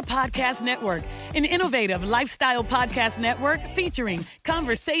the Mocha Podcast Network, an innovative lifestyle podcast network featuring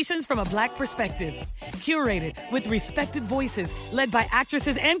conversations from a Black perspective. Curated with respected voices, led by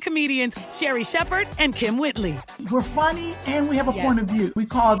actresses and comedians Sherry Shepherd and Kim Whitley. We're funny and we have a point of view. We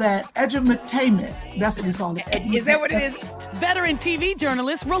call that edutainment. That's what we call it. Is that what it is? Veteran TV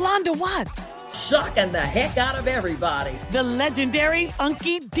journalist Rolanda Watts. Shocking the heck out of everybody. The legendary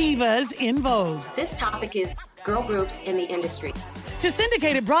Funky Divas in Vogue. This topic is girl groups in the industry. To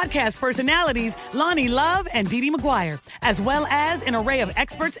syndicated broadcast personalities Lonnie Love and Dee Dee McGuire, as well as an array of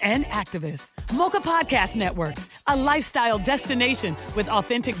experts and activists. Mocha Podcast Network, a lifestyle destination with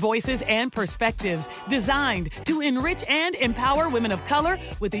authentic voices and perspectives designed to enrich and empower women of color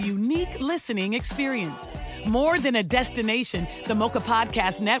with a unique listening experience. More than a destination, the Mocha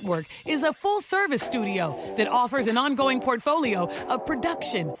Podcast Network is a full-service studio that offers an ongoing portfolio of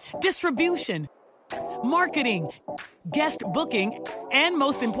production, distribution, marketing, guest booking, and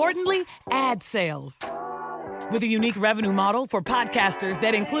most importantly, ad sales. With a unique revenue model for podcasters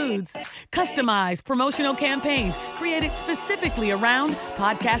that includes customized promotional campaigns created specifically around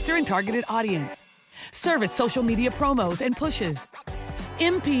podcaster and targeted audience, service social media promos and pushes,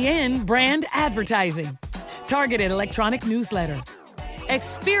 MPN brand advertising, targeted electronic newsletter,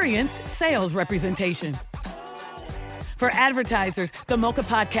 experienced sales representation. For advertisers, the Mocha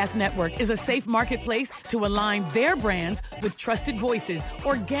Podcast Network is a safe marketplace to align their brands with trusted voices,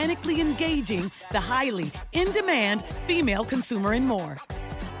 organically engaging the highly in-demand female consumer and more.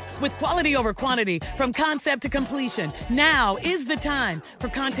 With quality over quantity, from concept to completion, now is the time for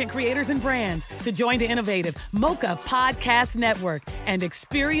content creators and brands to join the innovative Mocha Podcast Network and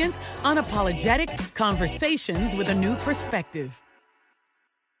experience unapologetic conversations with a new perspective.